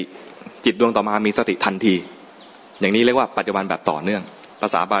สติจิตดวงต่อมามีสติทันทีอย่างนี้เรียกว่าปัจจุบันแบบต่อเนื่องภา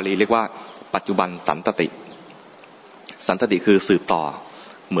ษาบาลีเรียกว่าปัจจุบันสันตติสันตติคือสืบต่อ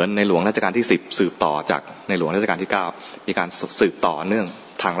เหมือนในหลวงรัชกาลที่10สืบต่อจากในหลวงรัชกาลที่9มีการสืบต่อเนื่อง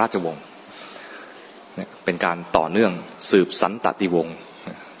ทางราชวงศ์เป็นการต่อเนื่องสืบสันตติวงศ์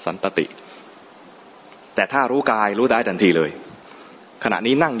สันตติแต่ถ้ารู้กายรู้ได้ทันทีเลยขณะ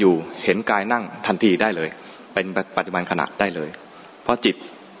นี้นั่งอยู่เห็นกายนั่งทันทีได้เลย เป็นปัจจุบันขณะได้เลยเพราะจิต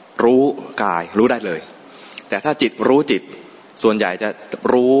รู้กายรู้ได้เลยแต่ถ้าจิตรู้จิตส่วนใหญ่จะ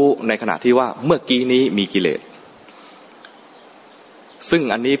รู้ในขณะที่ว่าเมื่อกี้นี้มีกิเลสซึ่ง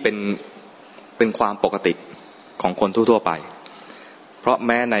อันนี้เป็นความปกติของคนทั่วๆไปเพราะแ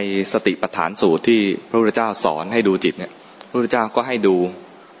ม้ในสติปัฏฐานสูตรที่พระพุทธเจ้าสอนให้ดูจิตเนี่ยพระพุทธเจ้าก็ให้ดู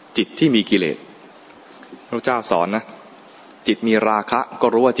จิตที่มีกิเลสพระพุทธเจ้าสอนนะจิตมีราคะก็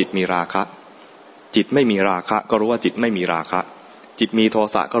รู้ว่าจิตมีราคะจิตไม่มีราคะก็รู้ว่าจิตไม่มีราคะจิตมีโท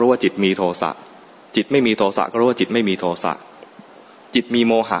สะก็รู้ว่าจิตมีโทสะจิตไม่มีโทสะก็รู้ว่าจิตไม่มีโทสะจิตมี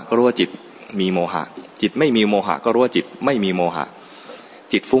โมหะก็รู้ว่าจิตมีโมหะจิตไม่มีโมหะก็รู้ว่าจิตไม่มีโมหะ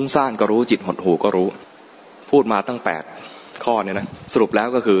จิตฟุ้งซ่านก็รู้จิตหดหู่ก็รู้พูดมาตั้ง8ข้อเนี่ยนะสรุปแล้ว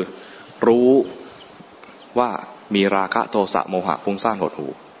ก็คือรู้ว่ามีราคะโทสะโมหะฟุ้งซ่านหด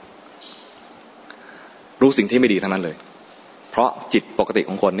หู่รู้สิ่งที่ไม่ดีทั้งนั้นเลยเพราะจิตปกติ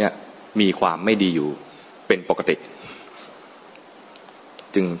ของคนเนี่ยมีความไม่ดีอยู่เป็นปกติ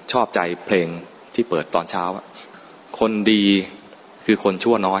จึงชอบใจเพลงที่เปิดตอนเช้าคนดีคือคน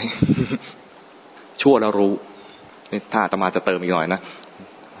ชั่วน้อย ชั่วแล้วรู้นี่ถ้าอาตมาจะเติมอีกหน่อยนะ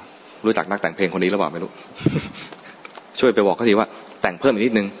รู้จักนักแต่งเพลงคนนี้หรือเปล่าไม่รู้ ช่วยไปบอกเขาทีว่าแต่งเพิ่มอีก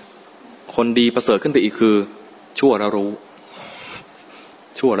นิดนึงคนดีประเสริฐขึ้นไปอีกคือชั่วแล้วรู้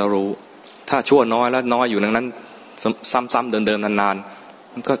ชั่วแล้วรู้ถ้าชั่วน้อยแล้วน้อยอยู่นั้นซ้ำๆเดิมๆนาน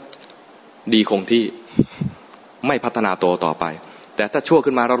ๆมันก็ดีคงที่ไม่พัฒนาตัวต่อไปแต่ถ้าชั่ว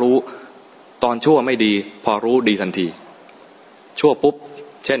ขึ้นมาแล้วรู้ตอนชั่วไม่ดีพอรู้ดีทันทีชั่วปุ๊บ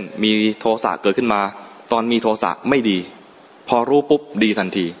เช่นมีโทสะเกิดขึ้นมาตอนมีโทสะไม่ดีพอรู้ปุ๊บดีทัน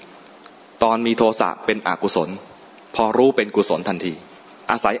ทีตอนมีโทสะเป็นอกุศลพอรู้เป็นกุศลทันที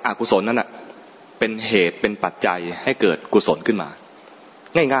อาศัยอกุศลนั่นน่ะเป็นเหตุเป็นปัจจัยให้เกิดกุศลขึ้นมา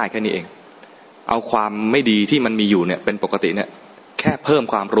ง่ายๆแค่นี้เองเอาความไม่ดีที่มันมีอยู่เนี่ยเป็นปกติเนี่ยแค่เพิ่ม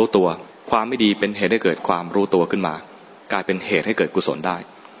ความรู้ตัวความไม่ดีเป็นเหตุให้เกิดความรู้ตัวขึ้นมากลายเป็นเหตุให้เกิดกุศลได้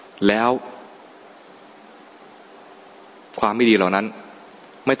แล้วความไม่ดีเหล่านั้น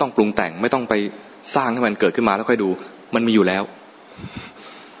ไม่ต้องปรุงแต่งไม่ต้องไปสร้างให้มันเกิดขึ้นมาแล้วค่อยดูมันมีอยู่แล้ว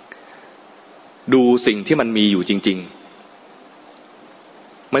ดูสิ่งที่มันมีอยู่จริง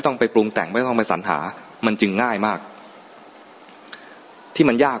ๆไม่ต้องไปปรุงแต่งไม่ต้องไปสรรหามันจึงง่ายมากที่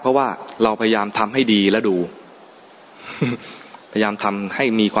มันยากเพราะว่าเราพยายามทำให้ดีแล้วดู พยายามทำให้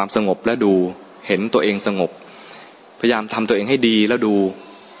มีความสงบแล้วดูเห็นตัวเองสงบพยายามทำตัวเองให้ดีแล้วดู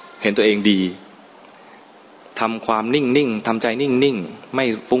เห็นตัวเองดีทำความนิ่งๆทำใจนิ่งๆไม่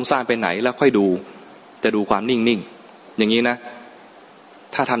ฟุ้งซ่านไปไหนแล้วค่อยดูจะดูความนิ่งๆอย่างนี้นะ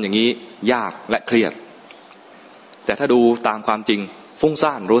ถ้าทำอย่างนี้ยากและเครียดแต่ถ้าดูตามความจริงฟุ้ง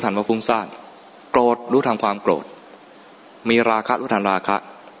ซ่านรู้ทันว่าฟุ้งซ่านโกรธรู้ทันความโกรธมีราคะรู้ทันราคะ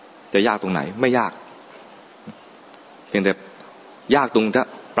จะยากตรงไหนไม่ยากเพียงแต่ยากตรงจะ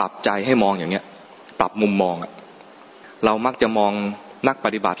ปรับใจให้มองอย่างเงี้ยปรับมุมมองเรามักจะมองนักป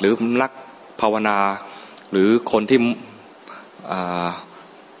ฏิบัติหรือนักภาวนาหรือคนที่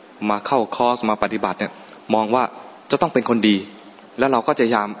มาเข้าคอร์สมาปฏิบัติเนี่ยมองว่าจะต้องเป็นคนดีแล้วเราก็จะ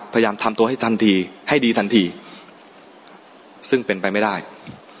พยายามทำตัวให้ทันทีให้ดีทันทีซึ่งเป็นไปไม่ได้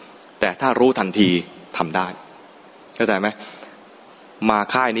แต่ถ้ารู้ทันทีทำได้เข้าใจไหมมา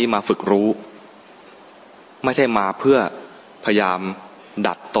ค่ายนี้มาฝึกรู้ไม่ใช่มาเพื่อพยายาม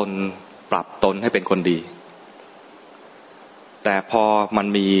ดัดตนปรับตนให้เป็นคนดีแต่พอมัน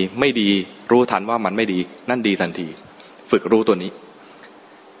มีไม่ดีรู้ทันว่ามันไม่ดีนั่นดีทันทีฝึกรู้ตัวนี้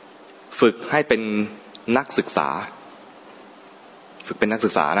ฝึกให้เป็นนักศึกษาฝึกเป็นนักศึ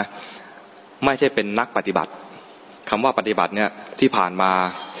กษานะไม่ใช่เป็นนักปฏิบัติคำว่าปฏิบัติเนี่ยที่ผ่านมา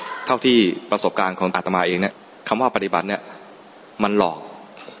เท่าที่ประสบการณ์ของอาตมาเองเนี่ยคำว่าปฏิบัติเนี่ยมันหลอก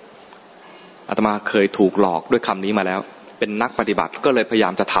อาตมาเคยถูกหลอกด้วยคำนี้มาแล้วเป็นนักปฏิบัติก็เลยพยายา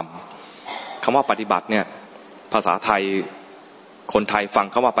มจะทำคำว่าปฏิบัติเนี่ยภาษาไทยคนไทยฟัง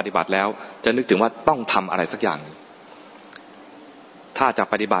คำว่าปฏิบัติแล้วจะนึกถึงว่าต้องทำอะไรสักอย่างถ้าจะ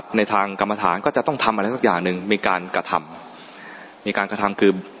ปฏิบัติในทางกรรมฐานก็จะต้องทำอะไรสักอย่างหนึ่งมีการกระทำคื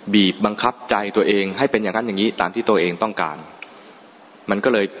อบีบบังคับใจตัวเองให้เป็นอย่างนั้นอย่างนี้ตามที่ตัวเองต้องการมันก็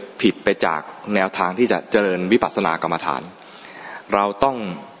เลยผิดไปจากแนวทางที่จะเจริญวิปัสสนากรรมฐานเราต้อง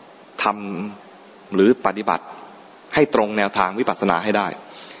ทำหรือปฏิบัติให้ตรงแนวทางวิปัสสนาให้ได้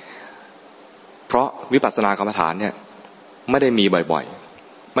เพราะวิปัสสนากรรมฐานเนี่ยไม่ได้มีบ่อย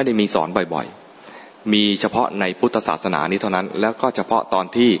ๆไม่ได้มีสอนบ่อยๆมีเฉพาะในพุทธศาสนานี้เท่านั้นแล้วก็เฉพาะตอน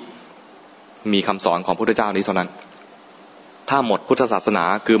ที่มีคำสอนของพระพุทธเจ้านี้เท่านั้นถ้าหมดพุทธศาสนา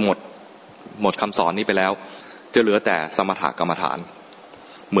คือหมดคำสอนนี้ไปแล้วจะเหลือแต่สมถกรรมฐาน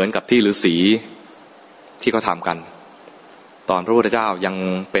เหมือนกับที่ฤาษีที่เขาทำกันตอนพระพุทธเจ้ายัง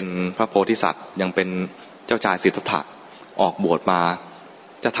เป็นพระโพธิสัตว์ยังเป็นเจ้าชายสิทธัตถะออกบวชมา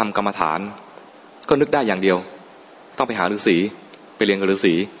จะทำกรรมฐาน ก็นึกได้อย่างเดียวต้องไปหาฤาษีไปเรียนกับฤา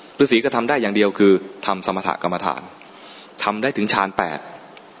ษีก็ทำได้อย่างเดียวคือทำสมถกรรมฐานทำได้ถึงฌาน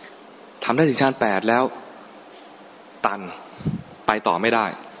8ทำได้ถึงฌาน8แล้วตันไปต่อไม่ได้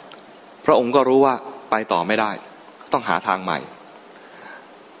พระองค์ก็รู้ว่าไปต่อไม่ได้ต้องหาทางใหม่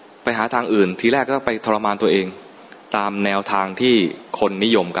ไปหาทางอื่นทีแรกก็ไปทรมานตัวเองตามแนวทางที่คนนิ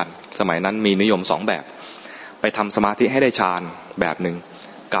ยมกันสมัยนั้นมีนิยม2แบบไปทำสมาธิให้ได้ฌานแบบหนึ่ง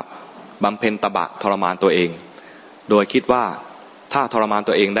กับบำเพ็ญตบะทรมานตัวเองโดยคิดว่าถ้าทรมาน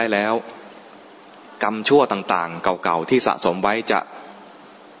ตัวเองได้แล้วกรรมชั่วต่างๆเก่าๆที่สะสมไว้จะ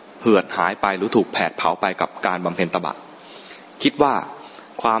เหือดหายไปหรือถูกแผดเผาไปกับการบำเพ็ญตบะคิดว่า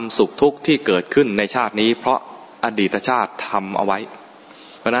ความสุขทุกข์ที่เกิดขึ้นในชาตินี้เพราะอดีตชาติทำเอาไว้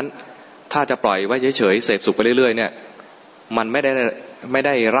เพราะนั้นถ้าจะปล่อยไว้เฉยๆเสพสุขไปเรื่อยๆเนี่ยมันไม่ไ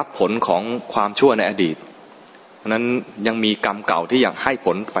ด้รับผลของความชั่วในอดีตเพราะนั้นยังมีกรรมเก่าที่อยากให้ผ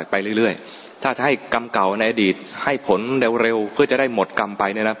ลไปเรื่อยๆถ้าจะให้กรรมเก่าในอดีตให้ผลเร็วๆเพื่อจะได้หมดกรรมไป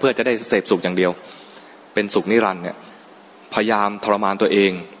เนี่ยนะเพื่อจะได้เสพสุขอย่างเดียวเป็นสุขนิรันดร์เนี่ยพยายามทรมานตัวเอ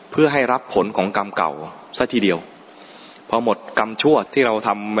งเพื่อให้รับผลของกรรมเก่าซะทีเดียวพอหมดกรรมชั่วที่เราท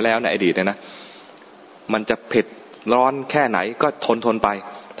ำมาแล้วในอดีตเนี่ยนะมันจะเผ็ดร้อนแค่ไหนก็ทนไป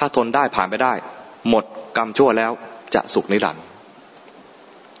ถ้าทนได้ผ่านไปได้หมดกรรมชั่วแล้วจะสุขนิรันดร์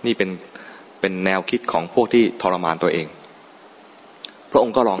นี่เป็นแนวคิดของพวกที่ทรมานตัวเองพระอง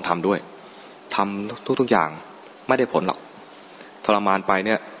ค์ก็ลองทำด้วยทำทุกอย่างไม่ได้ผลหรอกทรมานไปเ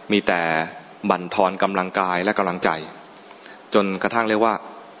นี่ยมีแต่บั่นทอนกำลังกายและกำลังใจจนกระทั่งเรียกว่า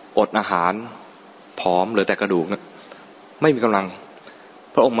อดอาหารผอมเหลือแต่กระดูกนะไม่มีกำลัง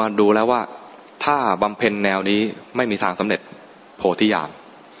พระองค์มาดูแล้วว่าถ้าบำเพ็ญแนวนี้ไม่มีทางสำเร็จโพธิญาณ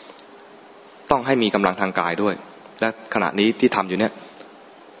ต้องให้มีกำลังทางกายด้วยและขณะนี้ที่ทำอยู่เนี่ย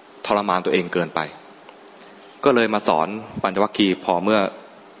ทรมานตัวเองเกินไปก็เลยมาสอนปัญจวัคคีย์พอเมื่อ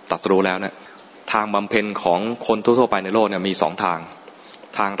ตรัสรู้แล้วเนี่ยทางบำเพ็ญของคนทั่วไปในโลกเนี่ยมี2ท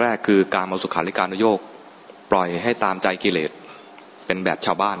างแรกคือการมาสุขาริการนุโยคปล่อยให้ตามใจกิเลสเป็นแบบช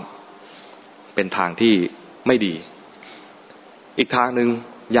าวบ้านเป็นทางที่ไม่ดีอีกทางหนึ่ง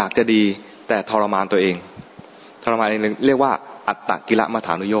อยากจะดีแต่ทรมานตัวเองทรมานเองเรียกว่าอัตตกิลมัฏฐ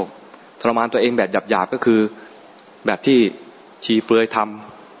านุโยคทรมานตัวเองแบบหยาบๆก็คือแบบที่ชีเปลือยท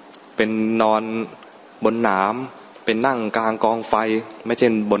ำเป็นนอนบนหนามเป็นนั่งกลางกองไฟไม่ใช่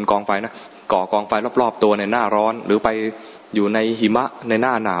บนกองไฟนะก่อกองไฟรอบๆตัวในหน้าร้อนหรือไปอยู่ในหิมะในหน้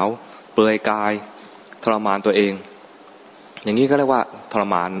าหนาวเปลือยกายทรมานตัวเองอย่างนี้ก็เรียกว่าทร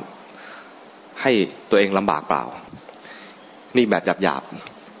มานให้ตัวเองลำบากเปล่านี่แบบหยาบ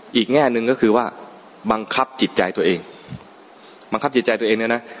ๆอีกแง่หนึ่งก็คือว่าบังคับจิตใจตัวเองบังคับจิตใจตัวเองเนี่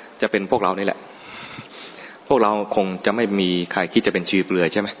ยนะจะเป็นพวกเรานี่แหละพวกเราคงจะไม่มีใครคิดจะเป็นชีเปลือย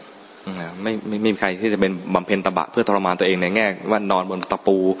ใช่ไหมไม่มีใครที่จะเป็นบำเพ็ญตบะเพื่อทรมานตัวเองในแง่ว่านอนบนตะ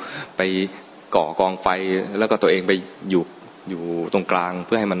ปูไปก่อกองไฟแล้วก็ตัวเองไปอยู่ตรงกลางเ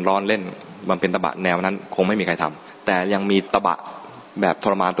พื่อให้มันร้อนเล่นบำเพ็ญตบะแนวนั้นคงไม่มีใครทำแต่ยังมีตบะแบบท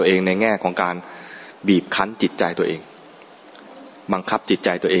รมานตัวเองในแง่ของการบีบคั้นจิตใจตัวเองบังคับจิตใจ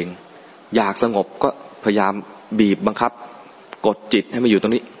ตัวเองอยากสงบก็พยายามบีบบังคับกดจิตให้มาอยู่ตร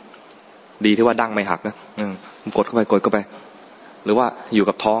งนี้ดีที่ว่าดั้งไม่หักนะกดเข้าไปหรือว่าอยู่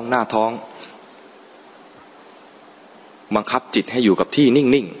กับท้องหน้าท้องบังคับจิตให้อยู่กับที่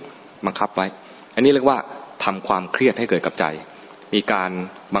นิ่งๆบังคับไว้อันนี้เรียกว่าทำความเครียดให้เกิดกับใจมีการ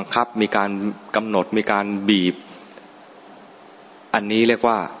บังคับมีการกำหนดมีการบีบอันนี้เรียก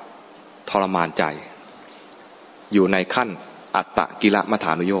ว่าทรมานใจอยู่ในขั้นอัตตกิลมัฏฐ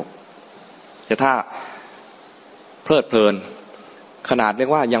านุโยคแต่ถ้าเพลิดเพลินขนาดเรีย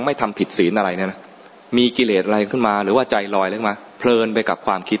กว่ายังไม่ทำผิดศีลอะไรเนี่ยนะมีกิเลสอะไรขึ้นมาหรือว่าใจลอยขึ้นมาเพลินไปกับค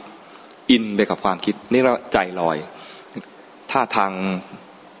วามคิดอินไปกับความคิดนี่เราใจลอยถ้าทาง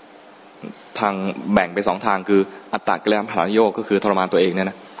แบ่งไป2ทางคืออัตตกิลมัฏฐานุโยคก็คือทรมานตัวเองเนี่ย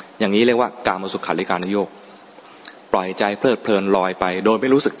นะอย่างนี้เรียกว่ากามสุขาริการนุโยคปล่อยใจเพลิดเพลินลอยไปโดยไม่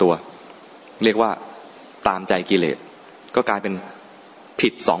รู้สึกตัวเรียกว่าตามใจกิเลสก็กลายเป็นผิ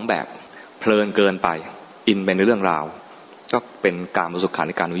ด2แบบเพลินเกินไปอินไปในเรื่องราวก็เป็นกามสุขา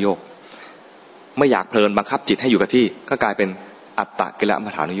ริการนุโยคไม่อยากเพลินบังคับจิตให้อยู่กับที่ก็กลายเป็นอัตตกิล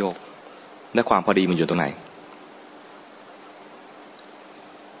มัฏฐานุโยคและความพอดีมันอยู่ตรงไหน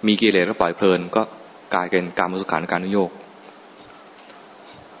มีกิเลสแล้วปล่อยเพลินก็กลายเป็นกามสุขาริการนุโยค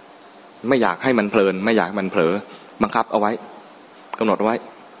ไม่อยากให้มันเพลินไม่อยากให้มันเผลอบังคับเอาไว้กำหนดเอาไว้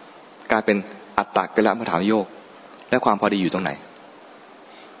กลายเป็นอัตตกิลมัฏฐานุโยคและความพอดีอยู่ตรงไหน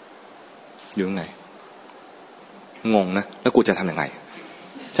อยู่ตรงไหนงงนะแล้วกูจะทำยังไง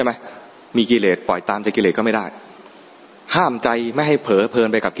ใช่ไหมมีกิเลสปล่อยตามใจกิเลสก็ไม่ได้ห้ามใจไม่ให้เผลอเพลิน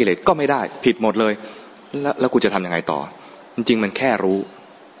ไปกับกิเลสก็ไม่ได้ผิดหมดเลยแล้วกูจะทำยังไงต่อจริงๆมันแค่รู้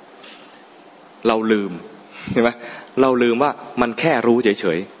เราลืมใช่ไหมเราลืมว่ามันแค่รู้เฉ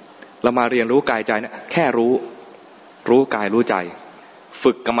ยๆเรามาเรียนรู้กายใจเนี่ยแค่รู้กายรู้ใจ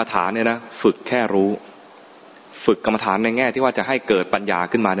ฝึกกรรมฐานเนี่ยนะฝึกแค่รู้ฝึกกรรมฐานในแง่ที่ว่าจะให้เกิดปัญญา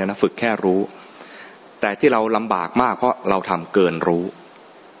ขึ้นมาเนี่ยนะฝึกแค่รู้แต่ที่เราลำบากมากเพราะเราทำเกินรู้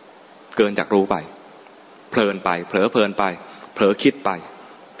เกินจากรู้ไปเพลินไปเผลอเพลินไปเผลอคิดไป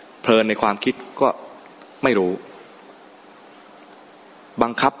เพลินในความคิดก็ไม่รู้บั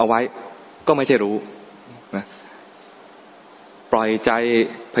งคับเอาไว้ก็ไม่ใช่รู้นะปล่อยใจ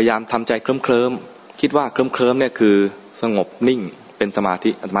พยายามทำใจเคลิ้มคิดว่าเคลิ้มเนี่ยคือสงบนิ่งเป็นสมาธิ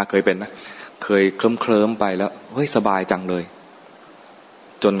อาตมาเคยเป็นนะเคยเคลิ้มไปแล้วเฮ้ยสบายจังเลย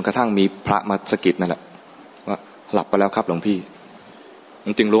จนกระทั่งมีพระมาสะกิดนั่นแหละว่าหลับไปแล้วครับหลวงพี่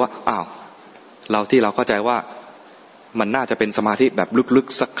จึงรู้ว่าอ้าวเราเข้าใจว่ามันน่าจะเป็นสมาธิแบบลึก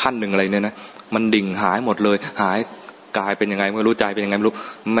ๆสักขั้นหนึ่งอะไรเนี่ยนะมันดิ่งหายหมดเลยหายกายเป็นยังไงไม่รู้ใจเป็นยังไงไม่รู้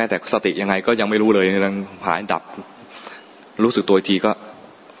แม้แต่สติยังไงก็ยังไม่รู้เลยหายดับรู้สึกตัวอีกทีก็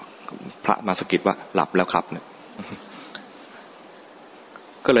พระมาสะกิดว่าหลับแล้วครับเนี่ย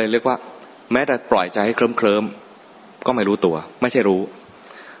ก็เลยเรียกว่าแม้แต่ปล่อยใจให้เคลิ้มก็ไม่รู้ตัวไม่ใช่รู้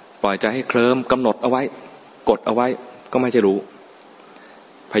ปล่อยใจให้เคลิ้มกำหนดเอาไว้กดเอาไว้ก็ไม่ใช่รู้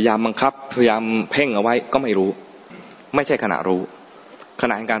พยายามบังคับพยายามเพ่งเอาไว้ก็ไม่รู้ไม่ใช่ขณะรู้ข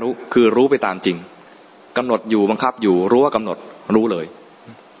ณะแห่งการรู้คือรู้ไปตามจริงกำหนดอยู่บังคับอยู่รู้ว่ากำหนดรู้เลย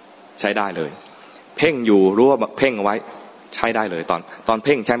ใช้ได้เลยเพ่งอยู่รู้ว่าเพ่งเอาไว้ใช้ได้เลยตอนเ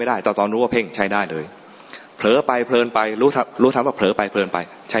พ่งใช้ไม่ได้ตอนรู้ว่าเพ่งใช้ได้เลยเผลอไปเพลินไปรู้ทันว่าเผลอไปเพลินไป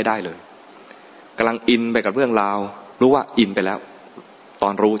ใช้ได้เลยกำลังอินไปกับเรื่องราวรู้ว่าอินไปแล้วตอ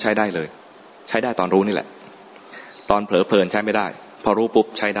นรู้ใช้ได้เลยใช้ได้ตอนรู้นี่แหละตอนเผลอเพลินใช้ไม่ได้พอรู้ปุ๊บ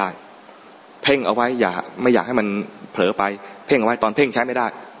ใช้ได้เพ่งเอาไว้ไม่อยากให้มันเผลอไปเพ่งเอาไว้ตอนเพ่งใช้ไม่ได้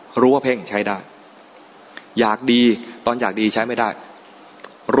รู้ว่าเพ่งใช้ได้อยากดีตอนอยากดีใช้ไม่ได้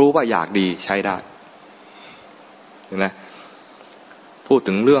รู้ว่าอยากดีใช้ได้เห็นไหมพูด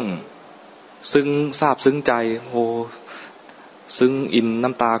ถึงเรื่องซึ้งซาบซึ้งใจโอ้ซึ้งอินน้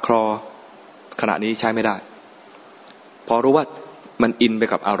ำตาคลอขณะนี้ใช้ไม่ได้พอรู้ว่ามันอินไป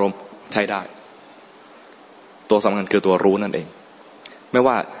กับอารมณ์ใช้ได้ตัวสำคัญคือตัวรู้นั่นเองไม่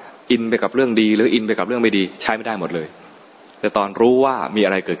ว่าอินไปกับเรื่องดีหรืออินไปกับเรื่องไม่ดีใช้ไม่ได้หมดเลยแต่ตอนรู้ว่ามีอ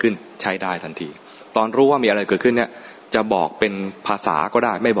ะไรเกิดขึ้นใช้ได้ทันทีตอนรู้ว่ามีอะไรเกิดขึ้นเนี่ยจะบอกเป็นภาษาก็ไ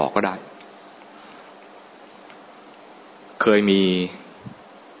ด้ไม่บอกก็ได้เคยมี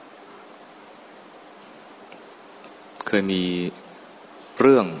เ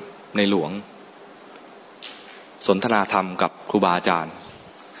รื่องในหลวงสนทนาธรรมกับครูบาอาจารย์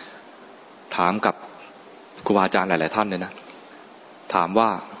ถามกับครูบาอาจารย์หลายๆท่านเลยนะถามว่า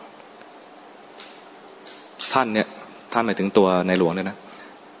ท่านหมายถึงตัวในหลวงเนี่ยนะ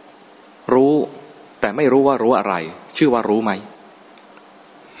รู้แต่ไม่รู้ว่ารู้อะไรชื่อว่ารู้ไหม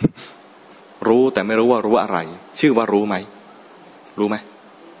รู้แต่ไม่รู้ว่ารู้อะไรชื่อว่ารู้ไหมรู้ไหม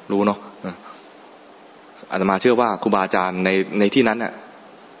รู้เนาะอาตมาเชื่อว่าครูบาอาจารย์ในที่นั้นน่ะ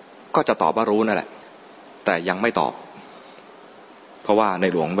ก็จะตอบว่ารู้นั่นแหละแต่ยังไม่ตอบเพราะว่าใน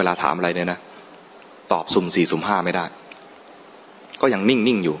หลวงเวลาถามอะไรเนี่ยนะตอบสุ่ม4สุ่ม5ไม่ได้ก็ยัง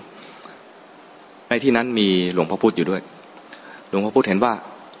นิ่งอยู่ในที่นั้นมีหลวงพ่อพุธอยู่ด้วยหลวงพ่อพุธเห็นว่า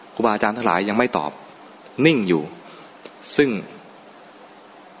ครูบาอาจารย์ทั้งหลายยังไม่ตอบนิ่งอยู่ซึ่ง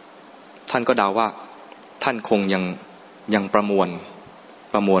ท่านก็เดาว่าท่านคงยังประม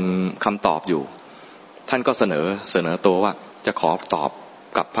วลคำตอบอยู่ท่านก็เสนอตัวว่าจะขอตอบ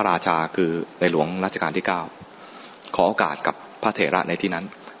กับพระราชาคือในหลวงรัชกาลที่9ขอโอกาสกับพระเถระในที่นั้น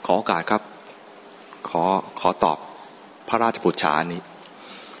ขอโอกาสครับขอตอบพระราชปุจฉานี้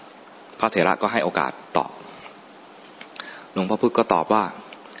พระเถระก็ให้โอกาสตอบหลวงพ่อพุธก็ตอบว่า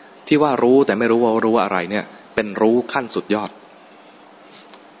ที่ว่ารู้แต่ไม่รู้ว่ารู้อะไรเนี่ยเป็นรู้ขั้นสุดยอด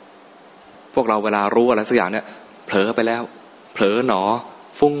พวกเราเวลารู้อะไรสักอย่างเนี่ยเผลอไปแล้วเผลอหนอ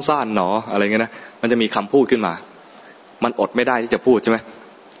ฟุ้งซ่านหนออะไรเงี้ยนะมันจะมีคำพูดขึ้นมามันอดไม่ได้ที่จะพูดใช่ไหม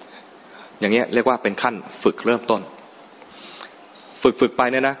อย่างเงี้ยเรียกว่าเป็นขั้นฝึกเริ่มต้นฝึกไป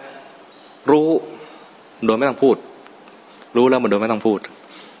เนี่ยนะรู้โดยไม่ต้องพูดรู้แล้วมันโดยไม่ต้องพูด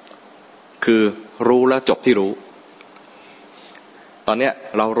คือรู้แล้วจบที่รู้ตอนเนี้ย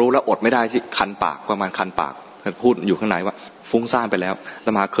เรารู้แล้วอดไม่ได้ที่คันปากประมาณคันปากพูดอยู่ข้างในว่าฟุ้งซ่านไปแล้วอาต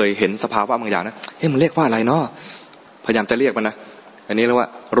มาเคยเห็นสภาวะบางอย่างนะเฮ้ยมันเรียกว่าอะไรเนาะพยายามจะเรียกมันนะอันนี้เรียกว่า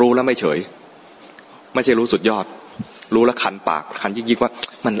รู้แล้วไม่เฉยไม่ใช่รู้สุดยอดรู้แล้วคันปากคันยิกๆว่า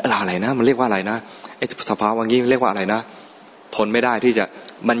มันอะไรนะมันเรียกว่าอะไรนะไอ้สภาวะอย่างนี้เรียกว่าอะไรนะทนไม่ได้ที่จะ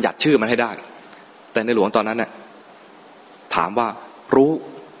บัญญัติชื่อมันให้ได้แต่ในหลวงตอนนั้นเนี่ยถามว่ารู้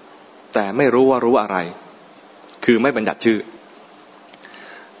แต่ไม่รู้ว่ารู้อะไรคือไม่บัญญัติชื่อ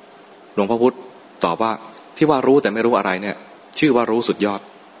หลวงพ่อพุธตอบว่าที่ว่ารู้แต่ไม่รู้อะไรเนี่ยชื่อว่ารู้สุดยอด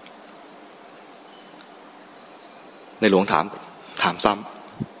ในหลวงถามซ้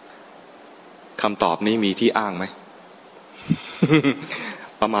ำคำตอบนี้มีที่อ้างไหม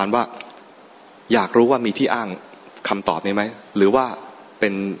ประมาณว่าอยากรู้ว่ามีที่อ้างคำตอบนี้ไหมหรือว่าเป็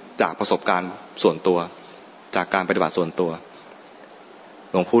นจากประสบการณ์ส่วนตัวจากการปฏิบัติส่วนตัว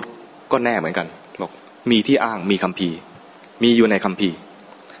หลวงพูดก็แน่เหมือนกันบอกมีที่อ้างมีคัมภีร์มีอยู่ในคัมภีร์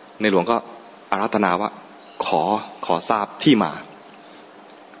ในหลวงก็อาราธนาว่าขอทราบที่มา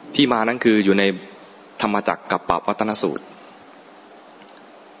นั้นคืออยู่ในธรรมจักรกัปปวัตนสูตร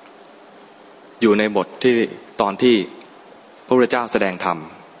อยู่ในบทที่ตอนที่พระพุทธเจ้าแสดงธรรม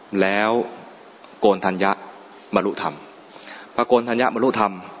แล้วโกณฑัญญะบรรลุธรรมพระโกณฑัญญะบรรลุธรร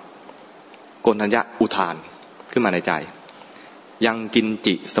มโกณฑัญญะอุทานขึ้นมาในใจยังกิน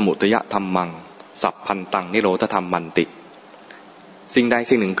จิสมุตยธรรมังสัพพันตังนิโรธธรรมมันติสิ่งใด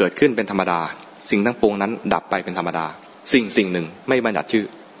สิ่งหนึ่งเกิดขึ้นเป็นธรรมดาสิ่งทั้งปวงนั้นดับไปเป็นธรรมดาสิ่งหนึ่งไม่บัญญัติชื่อ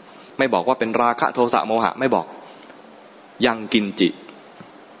ไม่บอกว่าเป็นราคะโทสะโมหะไม่บอกยังกินจิ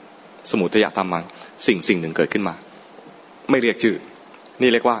สมุตยธรรมังสิ่งหนึ่งเกิดขึ้นมาไม่เรียกชื่อนี่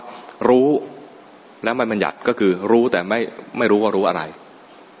เรียกว่ารู้แล้วไม่บัญญัติก็คือรู้แต่ไม่รู้ว่ารู้อะไร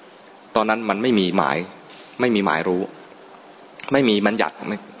ตอนนั้นมันไม่มีหมายรู้ไม่มีบัญญัติ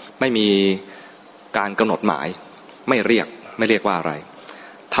ไม่มีการกำหนดหมายไม่เรียกว่าอะไร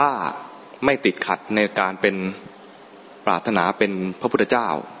ถ้าไม่ติดขัดในการเป็นปรารถนาเป็นพระพุทธเจ้า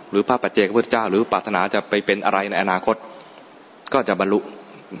หรือพระปัจเจกพุทธเจ้าหรือปรารถนาจะไปเป็นอะไรในอนาคตก็จะบรรลุ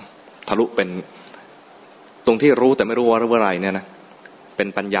ทะลุเป็นตรงที่รู้แต่ไม่รู้ว่าอะไรเนี่ยนะเป็น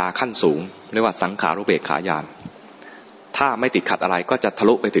ปัญญาขั้นสูงเรียกว่าสังขารุเบกขาญาณถ้าไม่ติดขัดอะไรก็จะทะ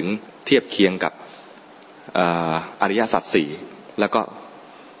ลุไปถึงเทียบเคียงกับอริยสัจสี่แล้วก็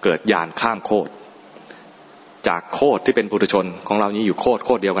เกิดญาณข้ามโคตรจากโคตรที่เป็นปุถุชนของเรานี้อยู่โคต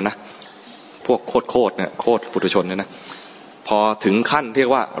รเดียวกันนะพวกโคตรเนี่ยโคตรปุถุชนเนี่ยนะพอถึงขั้นที่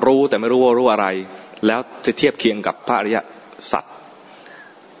ว่ารู้แต่ไม่รู้ว่ารู้อะไรแล้วจะเทียบเคียงกับพระอริยสัจ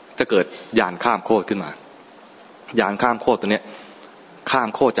จะเกิดญาณข้ามโคตรขึ้นมาญาณข้ามโคตรตัวเนี้ยข้าม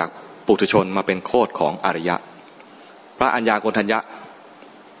โคตรจากปุถุชนมาเป็นโคตรของอริยะพระอัญญาโกณฑัญญะ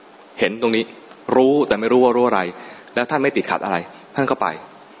เห็นตรงนี้รู้แต่ไม่รู้ว่ารู้อะไรแล้วท่านไม่ติดขัดอะไรท่านก็ไป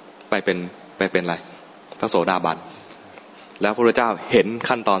เป็นอะไรพระโสดาบันแล้วพระพุทธเจ้าเห็น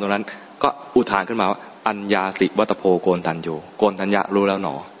ขั้นตอนตรงนั้นก็อุทานขึ้นมาว่าอัญญาสิวัตโพโกณฑัญโยโกณฑัญญะรู้แล้วหน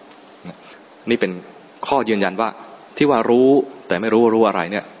อนี่เป็นข้อยืนยันว่าที่ว่ารู้แต่ไม่รู้ว่ารู้อะไร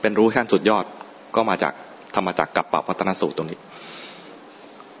เนี่ยเป็นรู้ขั้นสุดยอดก็มาจากธรรมจักรกัปปวัตตนสูตรตรงนี้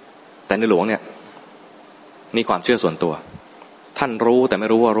แต่ในหลวงเนี่ยนี่ความเชื่อส่วนตัวท่านรู้แต่ไม่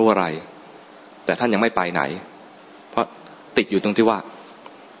รู้ว่ารู้อะไรแต่ท่านยังไม่ไปไหนเพราะติดอยู่ตรงที่ว่า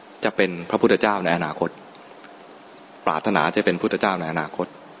จะเป็นพระพุทธเจ้าในอนาคตปรารถนาจะเป็นพุทธเจ้าในอนาคต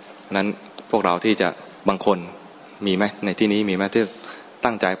นั้นพวกเราที่จะบางคนมีไหมในที่นี้มีไหมที่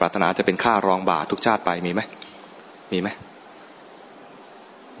ตั้งใจปรารถนาจะเป็นข้ารองบาททุกชาติไปมีไหม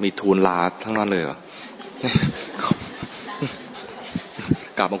มีทูลลาทั้งนั้นเลยเหรอ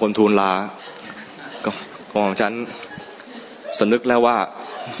กราบบางคนทูลลาก็ของฉันสนึกแล้วว่า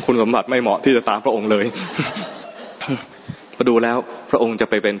คุณสมบัติไม่เหมาะที่จะตามพระองค์เลย มาดูแล้วพระองค์จะ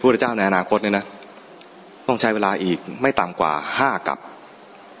ไปเป็นพระพุทธเจ้าในอนาคตเนี่ยนะต้องใช้เวลาอีกไม่ต่ำกว่า5 กัป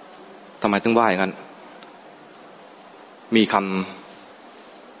ทำไมถึงว่าอย่างนั้นมีค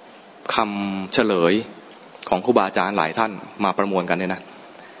ำเฉลยของครูบาอาจารย์หลายท่านมาประมวลกันเนี่ยนะ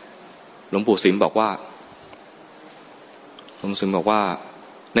หลวงปู่สิมบอกว่า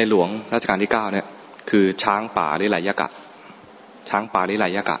ในหลวงรัชกาลที่9เนี่ยคือช้างป่าลิไลยกะช้างป่าลิไล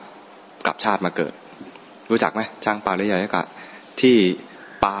ยกะกลับชาติมาเกิดรู้จักไหมช้างป่าลิไลยกะที่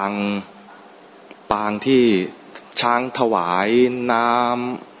ปางที่ช้างถวายน้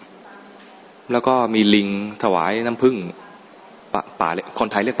ำแล้วก็มีลิงถวายน้ำผึ้งป่าคน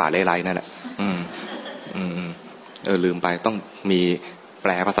ไทยเรียกป่าเลไลนั่นแหละลืมไปต้องมีแป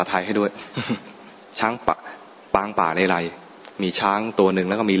ลภาษาไทยให้ด้วย ช้างปางป่าเลไลมีช้างตัวหนึ่ง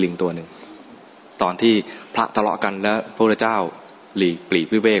แล้วก็มีลิงตัวหนึ่งตอนที่พระทะเลาะกันแล้วพระพุทธเจ้าหลีกปลีก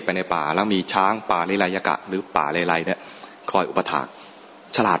วิเวกไปในป่าแล้วมีช้างป่าเลไลยกะหรือป่าเลไลเนี่ยคอยอุปถาก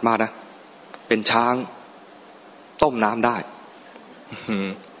ฉลาดมากนะเป็นช้างต้มน้ำได้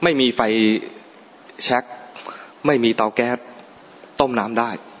ไม่มีไฟแช็กไม่มีเตาแก๊สต้มน้ำได้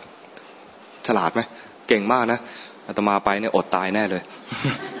ฉลาดไหมเก่งมากนะอาตมาไปเนี่ยอดตายแน่เลย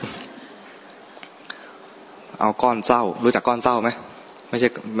เอาก้อนเศร้ารู้จักก้อนเศร้าไหมไม่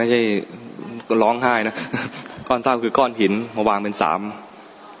ใช่ร้องไห้นะ ก้อนเศร้าคือก้อนหินมาวางเป็น3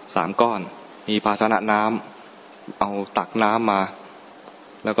 ก้อนมีภาชนะน้ำเอาตักน้ำมา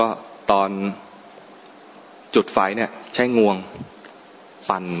แล้วก็ตอนจุดไฟเนี่ยใช้งวง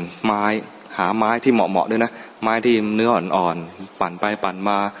ปั่นไม้หาไม้ที่เหมาะๆด้วยนะไม้ที่เนื้ออ่อนๆปั่นไปปั่น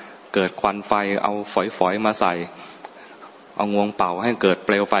มาเกิดควันไฟเอาฝอยๆมาใส่ เอางวงเป่าให้เกิดเป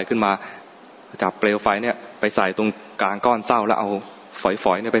ลวไฟขึ้นมาจับเปลวไฟเนี่ยไปใส่ตรงกลางก้อนเศร้าแล้วเอาฝ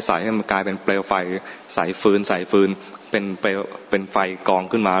อยๆเนี่ยไปใส่ให้มันกลายเป็นเปลวไฟใส่ฟืนเป็นไฟกอง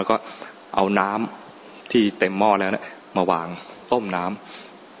ขึ้นมาแล้วก็เอาน้ำที่เต็มหม้อแล้วเนี่ยมาวางต้ม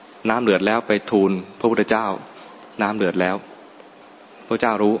น้ำเดือดแล้วไปทูลพระพุทธเจ้าน้ำเดือดแล้วพระเจ้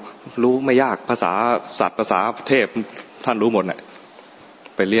ารู้ไม่ยากภาษาสัตว์ภาษาเทพท่านรู้หมดเนี่ย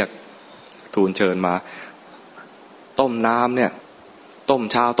ไปเรียกทูลเชิญมาต้มน้ำเนี่ยต้ม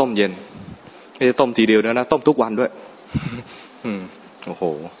เช้าต้มเย็นไม่ใช่ต้มทีเดียวนะต้มทุกวันด้วยโอ้โห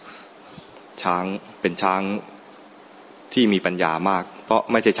ช้างเป็นช้างที่มีปัญญามากเพราะ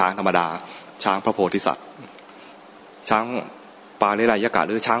ไม่ใช่ช้างธรรมดาช้างพระโพธิสัตว์ช้างป่าเลไลยกะห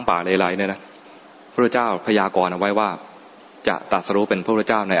รือช้างป่าเลไลเนี่ยนะพระเจ้าพยากรณ์เอาไว้ว่าจะตรัสรู้เป็นพระพุทธ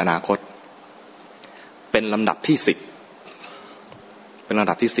เจ้าในอนาคตเป็นลำดับที่10เป็นลำ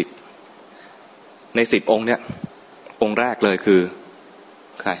ดับที่10ใน10องค์เนี่ยองค์แรกเลยคือ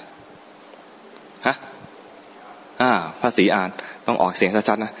ใครพระศรีอานต้องออกเสียง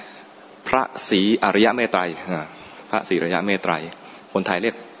ชัดๆนะพระศรีอริยเมตไตรพระศรีอริยเมตไตรคนไทยเรี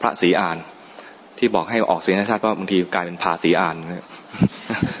ยกพระศรีอานที่บอกให้ออกเสียงชัดๆเพราะบางทีกลายเป็นภาษีอาน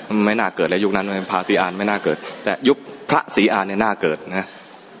ไม่น่าเกิดแล้วยุคนั้นภาษีอานไม่น่าเกิดแต่ยุคพระศรีอานเนี่ยน่าเกิดนะ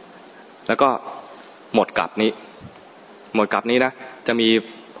แล้วก็หมดกลับนี้นะจะมี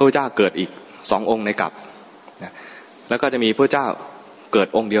พระเจ้าเกิดอีก2องค์ในกลับนะแล้วก็จะมีพระเจ้าเกิด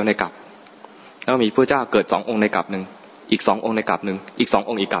องค์เดียวในกลับแล้วมีพระเจ้าเกิด2องค์ในกลับนึงอีก2องค์ในกลับนึงอีก2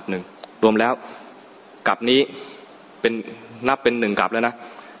องค์อีกกลับนึงรวมแล้วกลับนี้เป็นนับเป็น1กลับแล้วนะ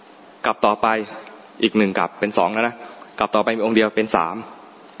กลับต่อไปอีก1กลับเป็น2แล้วนะกลับต่อไปมีองค์เดียวเป็น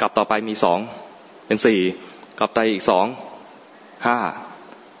3กลับต่อไปมี2เป็น4กลับไปอีก2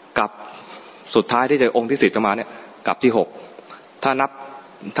 5กลับสุดท้ายที่จะองค์ที่10จะมาเนี่ยกลับที่6ถ้า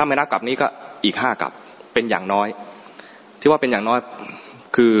ไม่นับกลับนี้ก็อีก5กลับเป็นอย่างน้อยที่ว่าเป็นอย่างน้อย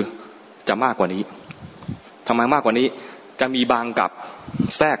คือจะมากกว่านี้ทำไมมากกว่านี้จะมีบางกลับ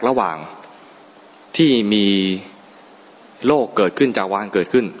แทรกระหว่างที่มีโลกเกิดขึ้นจากวางเกิด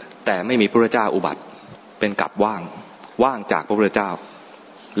ขึ้นแต่ไม่มีพระพุทธเจ้าอุบัติเป็นกลับว่างจากพระพุทธเจ้า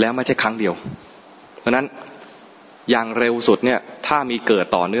แล้วไม่ใช่ครั้งเดียวเพราะนั้นอย่างเร็วสุดเนี่ยถ้ามีเกิด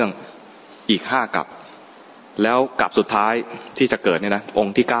ต่อเนื่องอีก5กลับแล้วกลับสุดท้ายที่จะเกิดเนี่ยนะอง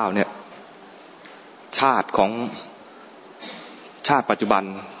ค์ที่9เนี่ยชาติปัจจุบัน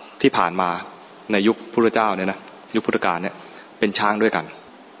ที่ผ่านมาในยุคพุทธเจ้าเนี่ยนะยุคพุทธกาลเนี่ยเป็นช้างด้วยกัน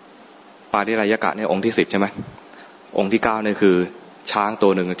ปาริรายกะเนี่ยองค์ที่10ใช่ไหมองค์ที่9เนี่ยคือช้างตั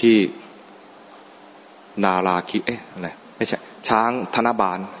วหนึ่งที่นาราคิอะไรไม่ใช่ช้างธนบ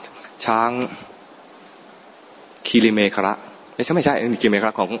าลช้างคีริเมฆระไม่ใช่คีริเมฆร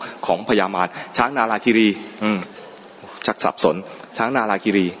ะของพญามารช้างนาราคิรีชักสับสนช้างนารา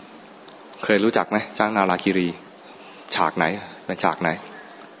คิรีเคยรู้จักไหมช้างนาราคิรีฉากไหนเป็นฉากไหน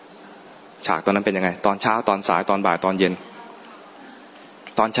ฉากตอนนั้นเป็นยังไงตอนเช้าตอนสายตอนบ่ายตอนเย็น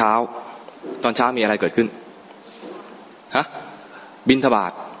ตอนเช้ามีอะไรเกิดขึ้นบิณฑบา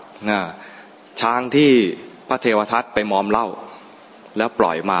ตช้างที่พระเทวทัตไปมอมเหล้าแล้วปล่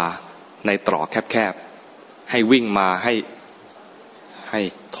อยมาในตรอกแคบๆให้วิ่งมาให้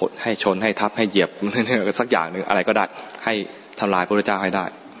ชนให้ทับให้เหยียบสักอย่างหนึ่งอะไรก็ได้ให้ทำลายพระพุทธเจ้าให้ได้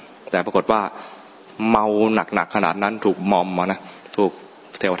แต่ปรากฏว่าเมาหนักๆขนาดนั้นถูกมอมมานะถูก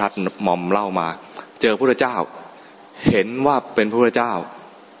เทวทัตมอมเหล้ามาเจอพระพุทธเจ้าเห็นว่าเป็นพระพุทธเจ้า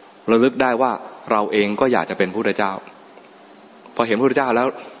ระลึกได้ว่าเราเองก็อยากจะเป็นพระพุทธเจ้าพอเห็นพระพุทธเจ้าแล้ว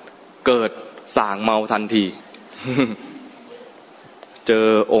เกิดส่างเมาทันที เจอ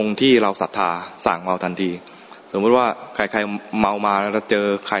องค์ที่เราศรัทธาส่างเมาทันทีสมมติว่าใครๆเมามาแล้วเจอ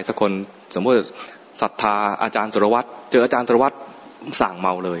ใครสักคนสมมติศรัทธาอาจารย์สุรวัตรเจออาจารย์สุรวัตรส่างเม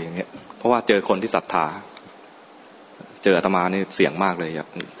าเลยอย่างเงี้ยเพราะว่าเจอคนที่ศรัทธาเจออาตมานี่เสี่ยงมากเลยครับ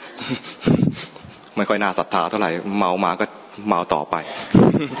ไม่ค่อยน่าศรัทธาเท่าไหร่เมามาก็เมาต่อไป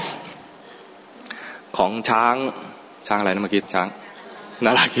ของช้างอะไรนะเมื่อกี้ช้างน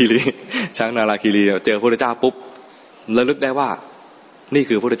าราคีรีช้างนาราคีรีเจอพระพุทธเจ้าปุ๊บระลึกได้ว่านี่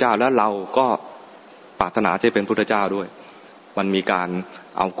คือพระพุทธเจ้าแล้วเราก็ปรารถนาจะเป็นพระพุทธเจ้าด้วยมันมีการ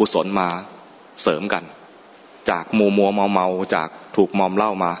เอากุศลมาเสริมกันจากมัวเมาจากถูกมอมเหล้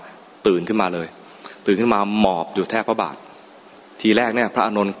ามาตื่นขึ้นมาเลยตื่นขึ้นมาหมอบอยู่แทบพระบาททีแรกเนี่ยพระอ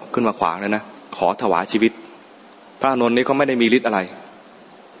านนท์ขึ้นมาขวางเลยนะขอถวายชีวิตพระอานนท์นี่ก็ไม่ได้มีฤทธิ์อะไร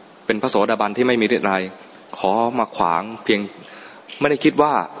เป็นพระโสดาบันที่ไม่มีฤทธิ์อะไรขอมาขวางเพียงไม่ได้คิดว่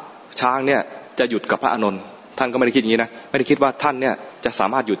าช้างเนี่ยจะหยุดกับพระอานนท์ท่านก็ไม่ได้คิดอย่างนี้นะไม่ได้คิดว่าท่านเนี่ยจะสา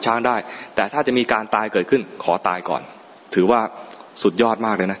มารถหยุดช้างได้แต่ถ้าจะมีการตายเกิดขึ้นขอตายก่อนถือว่าสุดยอดม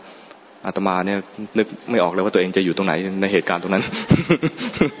ากเลยนะอาตมาเนี่ยนึกไม่ออกเลยว่าตัวเองจะอยู่ตรงไหนในเหตุการณ์ตรงนั้น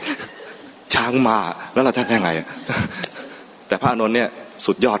ช้างมาแล้วเราจะทำยังไง แต่พระอานนท์เนี่ย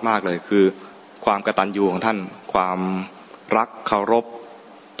สุดยอดมากเลยคือความกตัญญูของท่านความรักเคารพ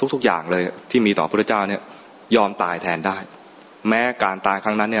ทุกๆอย่างเลยที่มีต่อพระพุทธเจ้าเนี่ยยอมตายแทนได้แม้การตายค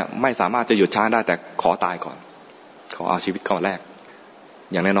รั้งนั้นเนี่ยไม่สามารถจะหยุดช้างได้แต่ขอตายก่อนขอเอาชีวิตก่อนแรก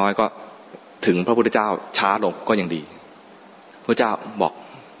อย่างน้อยๆก็ถึงพระพุทธเจ้าช้าลงก็ยังดีพระเจ้าบอก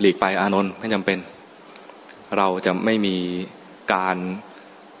หลีกไปอานนท์ไม่จำเป็นเราจะไม่มีการ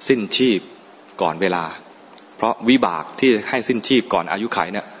สิ้นชีพก่อนเวลาเพราะวิบากที่ให้สิ้นชีพก่อนอายุขัย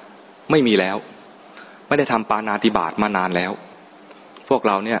เนี่ยไม่มีแล้วไม่ได้ทำปาณาติบาตมานานแล้วพวกเ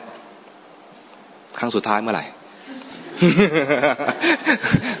ราเนี่ยครั้งสุดท้ายเมื่อไหร่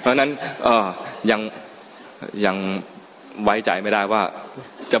เพราะนั้นยังไว้ใจไม่ได้ว่า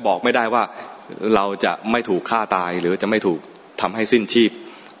จะบอกไม่ได้ว่าเราจะไม่ถูกฆ่าตายหรือจะไม่ถูกทำให้สิ้นชีพ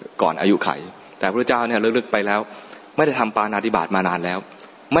ก่อนอายุขัยแต่พระเจ้าเนี่ยลึกๆไปแล้วไม่ได้ทำปาณาติบาตมานานแล้ว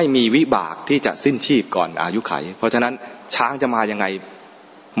ไม่มีวิบากที่จะสิ้นชีพก่อนอายุขัยเพราะฉะนั้นช้างจะมายังไง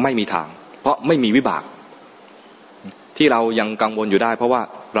ไม่มีทางเพราะไม่มีวิบากที่เรายังกังวลอยู่ได้เพราะว่า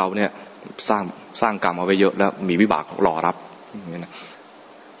เราเนี่ยสร้างกรรมเอาไว้เยอะแล้วมีวิบากรอรับ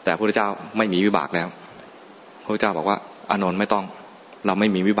แต่พระพุทธเจ้าไม่มีวิบากแล้วพระพุทธเจ้าบอกว่าอานนท์ไม่ต้องเราไม่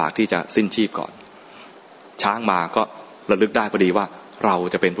มีวิบากที่จะสิ้นชีพก่อนช้างมาก็ระลึกได้พอดีว่าเรา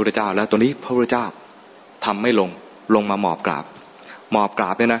จะเป็นพระพุทธเจ้าแล้วตัวนี้พระพุทธเจ้าทำไม่ลงมาหมอบกรา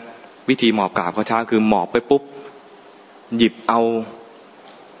บเนี่ยนะวิธีหมอบกราบของช้างคือหมอบไปปุ๊บหยิบเอ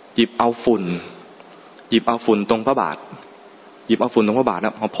าฝุ่นตรงพระบาทน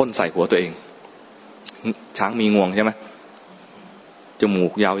ะมาพ่นใส่หัวตัวเองช้างมีงวงใช่ไหมจมู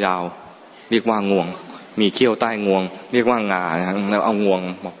กยาวๆเรียกว่างวงมีเขี้ยวใต้งวงเรียกว่างาแล้วเอางวง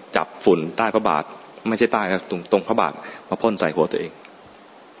จับฝุ่นใต้พระบาทไม่ใช่ใต้ตรงพระบาทมาพ่นใส่หัวตัวเอง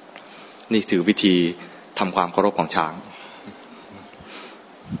นี่ถือวิธีทำความเคารพของช้าง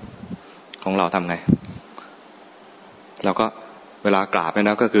ของเราทำไงเราก็เวลากราบเนี่ย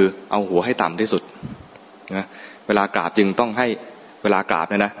นะก็คือเอาหัวให้ต่ำที่สุดนะเวลากราบจึงต้องให้เวลากราบ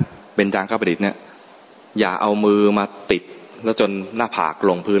เนี่ยนะเบญจางคประดิษฐ์เนี่ยอย่าเอามือมาติดแล้วจนหน้าผาก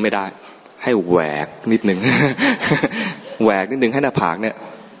ลงพื้นไม่ได้ให้แหวกนิดนึง แหวกนิดนึงให้หน้าผากเนี่ย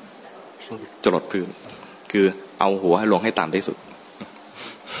จรดพื้นคือเอาหัวให้ลงให้ต่ำที่สุด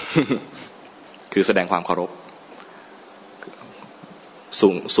คือแสดงความเคารพ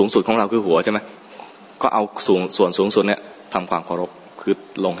สูงสุดของเราคือหัวใช่ไหมก็เอาส่วนสูงสุดเนี่ยทำความเคารพคือ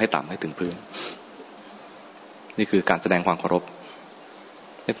ลงให้ต่ำให้ถึงพื้นนี่คือการแสดงความเคารพ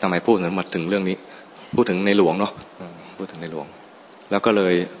ทำไมพูดมาถึงเรื่องนี้พูดถึงในหลวงเนาะพูดถึงในหลวงแล้วก็เล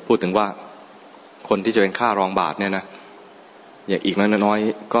ยพูดถึงว่าคนที่จะเป็นข้ารองบาทเนี่ยนะอย่างอีกน้อย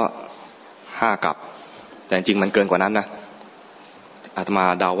ๆก็5 กัปแต่จริงมันเกินกว่านั้นนะอาตมา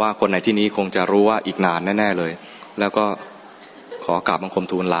เดาว่าคนในที่นี้คงจะรู้ว่าอีกนานแน่ๆเลยแล้วก็ขอกราบบังคม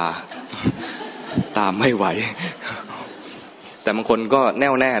ทูลลาตามไม่ไหวแต่บางคนก็แน่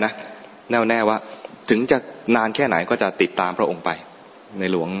วแน่นะแน่วแน่ว่าถึงจะนานแค่ไหนก็จะติดตามพระองค์ไปใน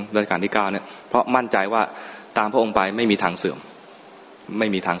หลวงรัชกาลที่9เนี่ยเพราะมั่นใจว่าตามพระองค์ไปไม่มีทางเสื่อม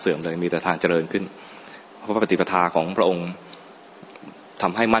เลยมีแต่ทางเจริญขึ้นเพราะปฏิปทาของพระองค์ท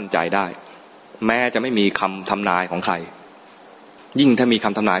ำให้มั่นใจได้แม้จะไม่มีคำทำนายของใครยิ่งถ้ามีค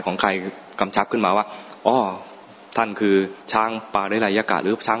ำทำนายของใครกำชับขึ้นมาว่าอ๋อท่านคือช้างป่าเลไลยกะหรื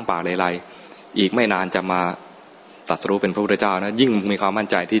อช้างป่าเลไลอีกไม่นานจะมาตรัสรู้เป็นพระพุทธเจ้านะยิ่งมีความมั่น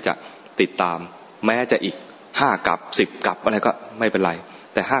ใจที่จะติดตามแม้จะอีก5 กัป10 กัปอะไรก็ไม่เป็นไร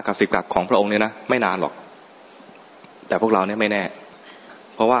แต่5 กัป10 กัปของพระองค์เนี่ยนะไม่นานหรอกแต่พวกเราเนี่ยไม่แน่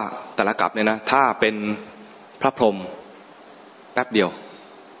เพราะว่าแต่ละกัปเนี่ยนะถ้าเป็นพระพรหมแป๊บเดียว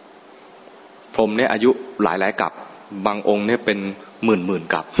พรหมเนี่ยอายุหลายกัปบางองค์เนี่ยเป็นหมื่น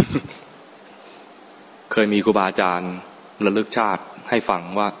กัป เคยมีครูบาอาจารย์ระลึกชาติให้ฟัง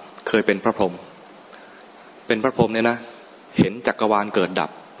ว่าเคยเป็นพระพรหมเนี่ยนะเห็นจักรวาลเกิดดั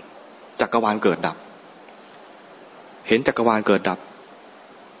บเห็นจักรวาลเกิดดับ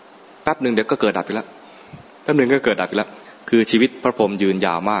แป๊บหนึ่งเดี๋ยวก็เกิดดับไปแล้วคือชีวิตพระพรหมยืนย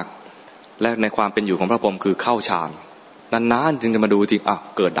าวมากและในความเป็นอยู่ของพระพรหมคือเข้าฌานนานๆจึงจะมาดูจริง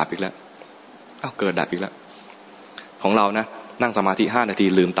เกิดดับอีกแล้วของเรานะนั่งสมาธิ5 นาที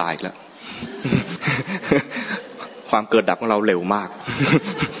ลืมตายอีกแล้ว ความเกิดดับของเราเร็วมาก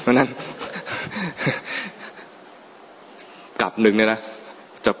เพราะนั้นกับหนึ่งเนี่ยนะ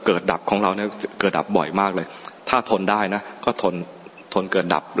จะเกิดดับของเราเนี่ยเกิดดับบ่อยมากเลยถ้าทนได้นะก็ทนเกิด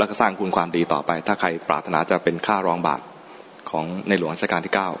ดับแล้วก็สร้างคุณความดีต่อไปถ้าใครปรารถนาจะเป็นข้ารองบาทของในหลวงรัชกาล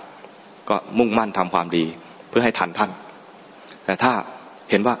ที่9ก็มุ่งมั่นทำความดีเพื่อให้ทันท่านแต่ถ้า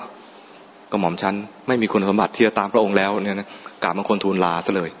เห็นว่ากระหม่อมชั้นไม่มีคุณสมบัติที่จะตามพระองค์แล้วเนี่ยนะกราบบังคมทูลลาซ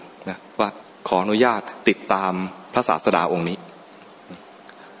ะเลยนะว่าขออนุญาตติดตามพระศาสดาองค์นี้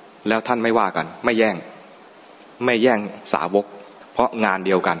แล้วท่านไม่ว่ากันไม่แย่ง ไม่แย่งสาวกเพราะงานเ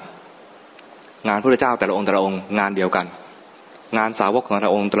ดียวกันงานพระพุทธเจ้าแต่ละองค์งานเดียวกันงานสาวกของแต่ล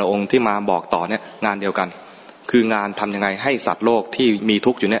ะองค์ที่มาบอกต่อเนี่ยงานเดียวกันคืองานทำยังไงให้สัตว์โลกที่มี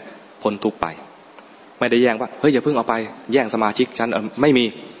ทุกข์อยู่เนี่ยพ้นทุกข์ไปไม่ได้แย่งว่าเฮ้ยอย่าเพิ่งเอาไปแย่งสมาชิกฉันไม่มี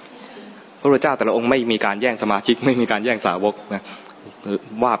พระพุทธเจ้าแต่ละองค์ไม่มีการแย่งสมาชิกไม่มีการแย่งสาวกนะ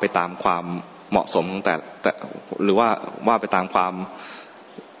ว่าไปตามความเหมาะสมของแต่หรือว่าไปตามความ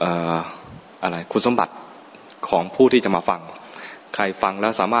อะไรคุณสมบัติของผู้ที่จะมาฟังใครฟังแล้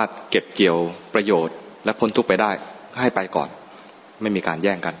วสามารถเก็บเกี่ยวประโยชน์และพ้นทุกข์ไปได้ให้ไปก่อนไม่มีการแ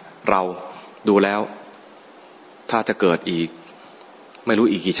ย่งกันเราดูแล้วถ้าจะเกิดอีกไม่รู้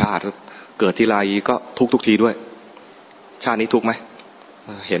อีกกี่ชาติเกิดทีไรก็ทุกทีด้วยชาตินี้ทุกไหม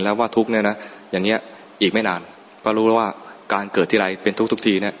เห็นแล้วว่าทุกเนี่ยนะอย่างเงี้ยอีกไม่นานก็รู้ว่าการเกิดทีไรเป็นทุก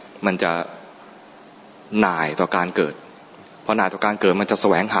ทีเนี่ยมันจะหน่ายต่อการเกิดพอหน่ายต่อการเกิดมันจะแส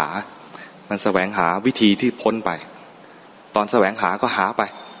วงหาวิธีที่พ้นไปตอนแสวงหาก็หาไป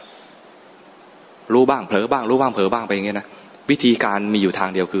รู้บ้างเผลอบ้างรู้บ้างเผลอบ้างไปอย่างเงี้ยนะวิธีการมีอยู่ทาง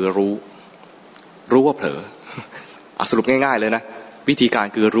เดียวคือรู้ว่าเผลอสรุปง่ายๆเลยนะวิธีการ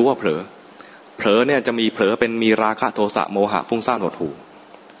คือรู้ว่าเผลอเนี่ยจะมีเผลอเป็นมีราคะโทสะโมหะฟุ้งซ่านหดหู่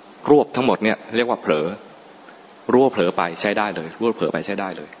รวบทั้งหมดเนี่ยเรียกว่าเผลอรู้ว่าเผลอไปใช้ได้เลยรู้ว่าเผลอไปใช้ได้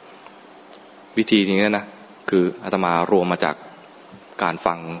เลยวิธีอย่างนี้นะคืออาตมารวมมาจากการ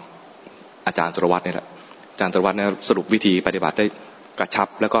ฟังอาจารย์สุรวัตรนี่แหละอาจารย์สุรวัตรเนี่ยสรุปวิธีปฏิบัติได้กระชับ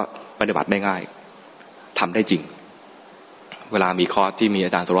แล้วก็ปฏิบัติได้ง่ายทำได้จริงเวลามีคอร์สที่มีอ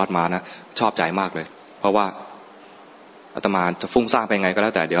าจารย์สุรวัตรมานะชอบใจมากเลยเพราะว่าอาตมาจะฟุ้งซ่านไปไงก็แล้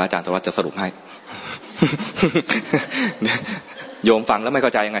วแต่เดี๋ยวอาจารย์สุรวัตรจะสรุปให้ โยมฟังแล้วไม่เข้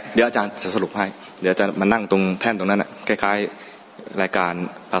าใจยังไงเดี๋ยวอาจารย์จะสรุปให้เดี๋ยวจะมานั่งตรงแท่นตรงนั้นน่ะคล้ายๆรายการ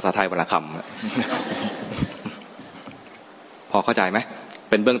ภาษาไทยวรรณคำ พอเข้าใจไหม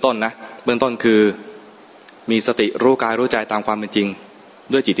เป็นเบื้องต้นนะเบื้องต้นคือมีสติรู้กายรู้ใจตามความเป็นจริง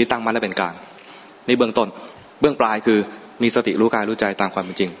ด้วยจิตที่ตั้งมั่นและเป็นกลางนี่เบื้องต้นเบื้องปลายคือมีสติรู้กายรู้ใจตามความเ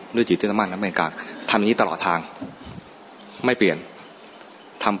ป็นจริงด้วยจิตที่ตั้งมั่นและเป็นกลางทำอย่างนี้ตลอดทางไม่เปลี่ยน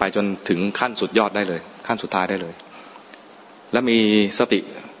ทำไปจนถึงขั้นสุดยอดได้เลยขั้นสุดท้ายได้เลยและมีสติ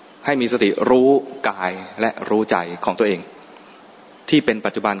ให้มีสติรู้กายและรู้ใจของตัวเองที่เป็น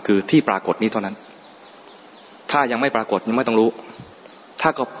ปัจจุบันคือที่ปรากฏนี้เท่านั้นถ้ายังไม่ปรากฏยังไม่ต้องรู้ถ้า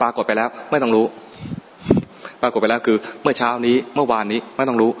ก็ปรากฏไปแล้วไม่ต้องรู้ปรากฏไปแล้วคือเมื่อเช้านี้เมื่อวานนี้ไม่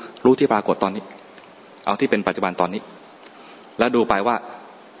ต้องรู้ที่ปรากฏตอนนี้เอาที่เป็นปัจจุบันตอนนี้แล้วดูไปว่า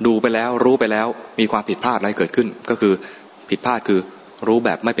ดูไปแล้วรู้ไปแล้วมีความผิดพลาดอะไรเกิดขึ้นก็คือผิดพลาดคือรู้แบ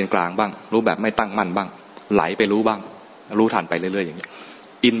บไม่เป็นกลางบ้างรู้แบบไม่ตั้งมั่นบ้างไหลไปรู้บ้างรู้ทันไปเรื่อยๆอย่างนี้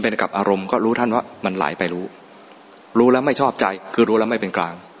อินไปกับอารมณ์ก็รู้ทันว่ามันไหลไปรู้แล้วไม่ชอบใจคือรู้แล้วไม่เป็นกลา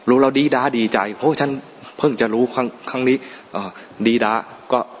งรู้แล้วดีใจโอ้ฉันเพิ่งจะรู้ครั้งนี้ดีด้า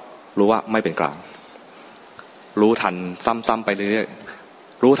ก็รู้ว่าไม่เป็นกลางรู้ทันซ้ำๆไปเรื่อย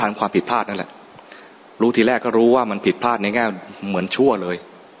ๆรู้ทันความผิดพลาดนั่นแหละรู้ทีแรกก็รู้ว่ามันผิดพลาดในแง่เหมือนชั่วเลย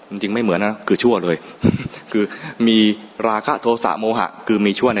จริงๆไม่เหมือนนะคือชั่วเลย คือมีราคะโทสะโมหะคือ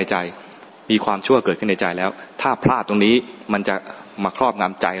มีชั่วในใจมีความชั่วเกิดขึ้นในใจแล้วถ้าพลาดตรงนี้มันจะมาครอบง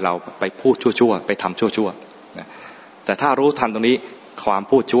ำใจเราไปพูดชั่วไปทำชั่วแต่ถ้ารู้ทันตรงนี้ความ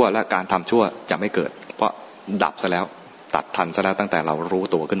พูดชั่วและการทำชั่วจะไม่เกิดเพราะดับซะแล้วตัดทันซะแล้วตั้งแต่เรารู้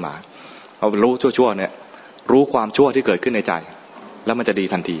ตัวขึ้นมาเรารู้ชั่วเนี่ยรู้ความชั่วที่เกิดขึ้นในใจแล้วมันจะดี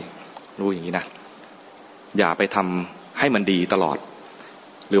ทันทีรู้อย่างนี้นะอย่าไปทำให้มันดีตลอด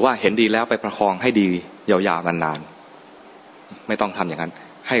หรือว่าเห็นดีแล้วไปประคองให้ดียาวๆนานๆไม่ต้องทำอย่างนั้น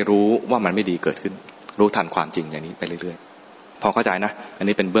ให้รู้ว่ามันไม่ดีเกิดขึ้นรู้ทันความจริงอย่างนี้ไปเรื่อยๆพอเข้าใจนะอัน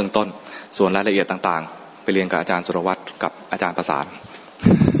นี้เป็นเบื้องต้นส่วนรายละเอียดต่างๆไปเรียนกับอาจารย์สุรวัตรกับอาจารย์ประสาน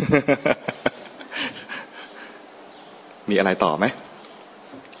มีอะไรต่อไหม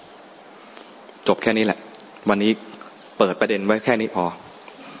จบแค่นี้แหละวันนี้เปิดประเด็นไว้แค่นี้พอ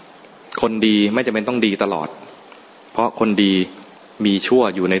คนดีไม่จำเป็นต้องดีตลอดเพราะคนดีมีชั่ว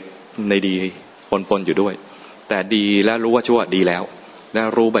อยู่ในดีปนอยู่ด้วยแต่ดีแล้วรู้ว่าชั่วดีแล้ว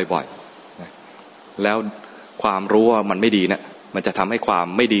รู้บ่อยๆแล้วความรู้ว่ามันไม่ดีนะมันจะทำให้ความ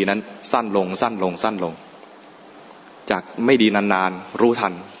ไม่ดีนั้นสั้นลงจากไม่ดีนานๆรู้ทั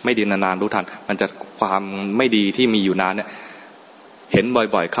นไม่ดีนานๆรู้ทันมันจะความไม่ดีที่มีอยู่นานเนี่ยเห็น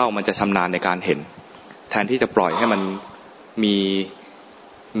บ่อยๆเข้ามันจะชำนาญในการเห็นแทนที่จะปล่อยให้มัน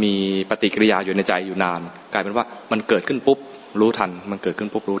มีปฏิกิริยาอยู่ในใจอยู่นานกลายเป็นว่ามันเกิดขึ้นปุ๊บรู้ทันมันเกิดขึ้น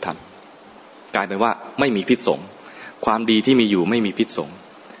ปุ๊บรู้ทันกลายเป็นว่าไม่มีพิษสงความดีที่มีอยู่ไม่มีพิษสง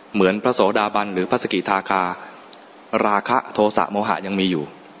เหมือนพระโสดาบันหรือพระสกิทาคาราคะโทสะโมหะยังมีอยู่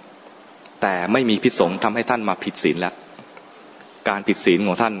แต่ไม่มีพิษสงทำให้ท่านมาผิดศีลแล้วการผิดศีลข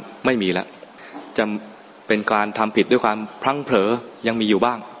องท่านไม่มีแล้วจะเป็นการทำผิดด้วยความพลั้งเผลอยังมีอยู่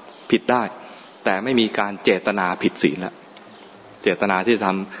บ้างผิดได้ แต่ไม่มีการเจตนาผิดศีลแล้วเจตนาที่จะท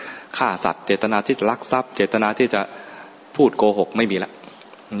ำฆ่าสัตว์เจตนาที่จะลักทรัพย์เจตนาที่จะพูดโกหกไม่มีแล้ว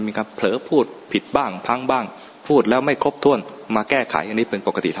มีครับเผลอพูดผิดบ้างพังบ้างพูดแล้วไม่ครบถ้วนมาแก้ไขอันนี้เป็นป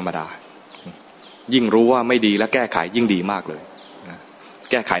กติธรรมดายิ่งรู้ว่าไม่ดีแล้วแก้ไขยิ่งดีมากเลย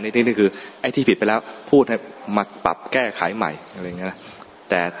แก้ไขในที่นี้คือไอ้ที่ผิดไปแล้วพูดให้มาปรับแก้ไขใหม่อะไรเงี้ย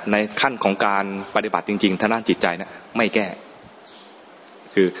แต่ในขั้นของการปฏิบัติจริงๆทางด้านจิตใจนะไม่แก้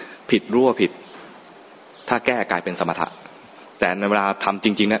คือผิดรู้ว่าผิดถ้าแก้กลายเป็นสมถะแต่ในเวลาทำจ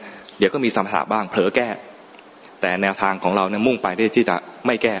ริงๆนะเดี๋ยวก็มีสมถะบ้างเผลอแก้แต่แนวทางของเราเนี่ยมุ่งไปที่จะไ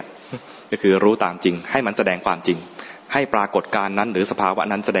ม่แก้ก็คือรู้ตามจริงให้มันแสดงความจริงให้ปรากฏการณ์นั้นหรือสภาวะ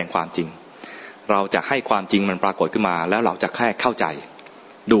นั้นแสดงความจริงเราจะให้ความจริงมันปรากฏขึ้นมาแล้วเราจะแค่เข้าใจ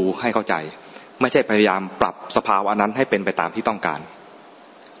ดูให้เข้าใจไม่ใช่พยายามปรับสภาวะนั้นให้เป็นไปตามที่ต้องการ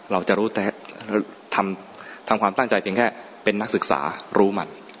เราจะรู้แต่ทำความตั้งใจเพียงแค่เป็นนักศึกษารู้มั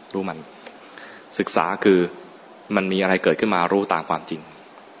นศึกษาคือมันมีอะไรเกิดขึ้นมารู้ตามความจริง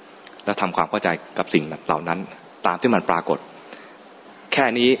แล้วทำความเข้าใจกับสิ่งเหล่านั้นตามที่มันปรากฏแค่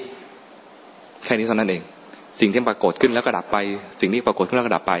นี้เท่านั้นเองสิ่งที่ปรากฏขึ้นแล้วก็ดับไปสิ่งที่ปรากฏขึ้นแล้ว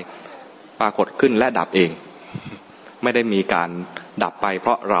ก็ดับไปปรากฏขึ้นและดับเองไม่ได้มีการดับไปเพ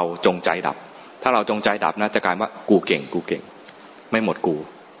ราะเราจงใจดับถ้าเราจงใจดับนะจะกลายว่ากูเก่งไม่หมดกู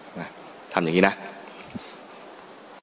นะทำอย่างนี้นะ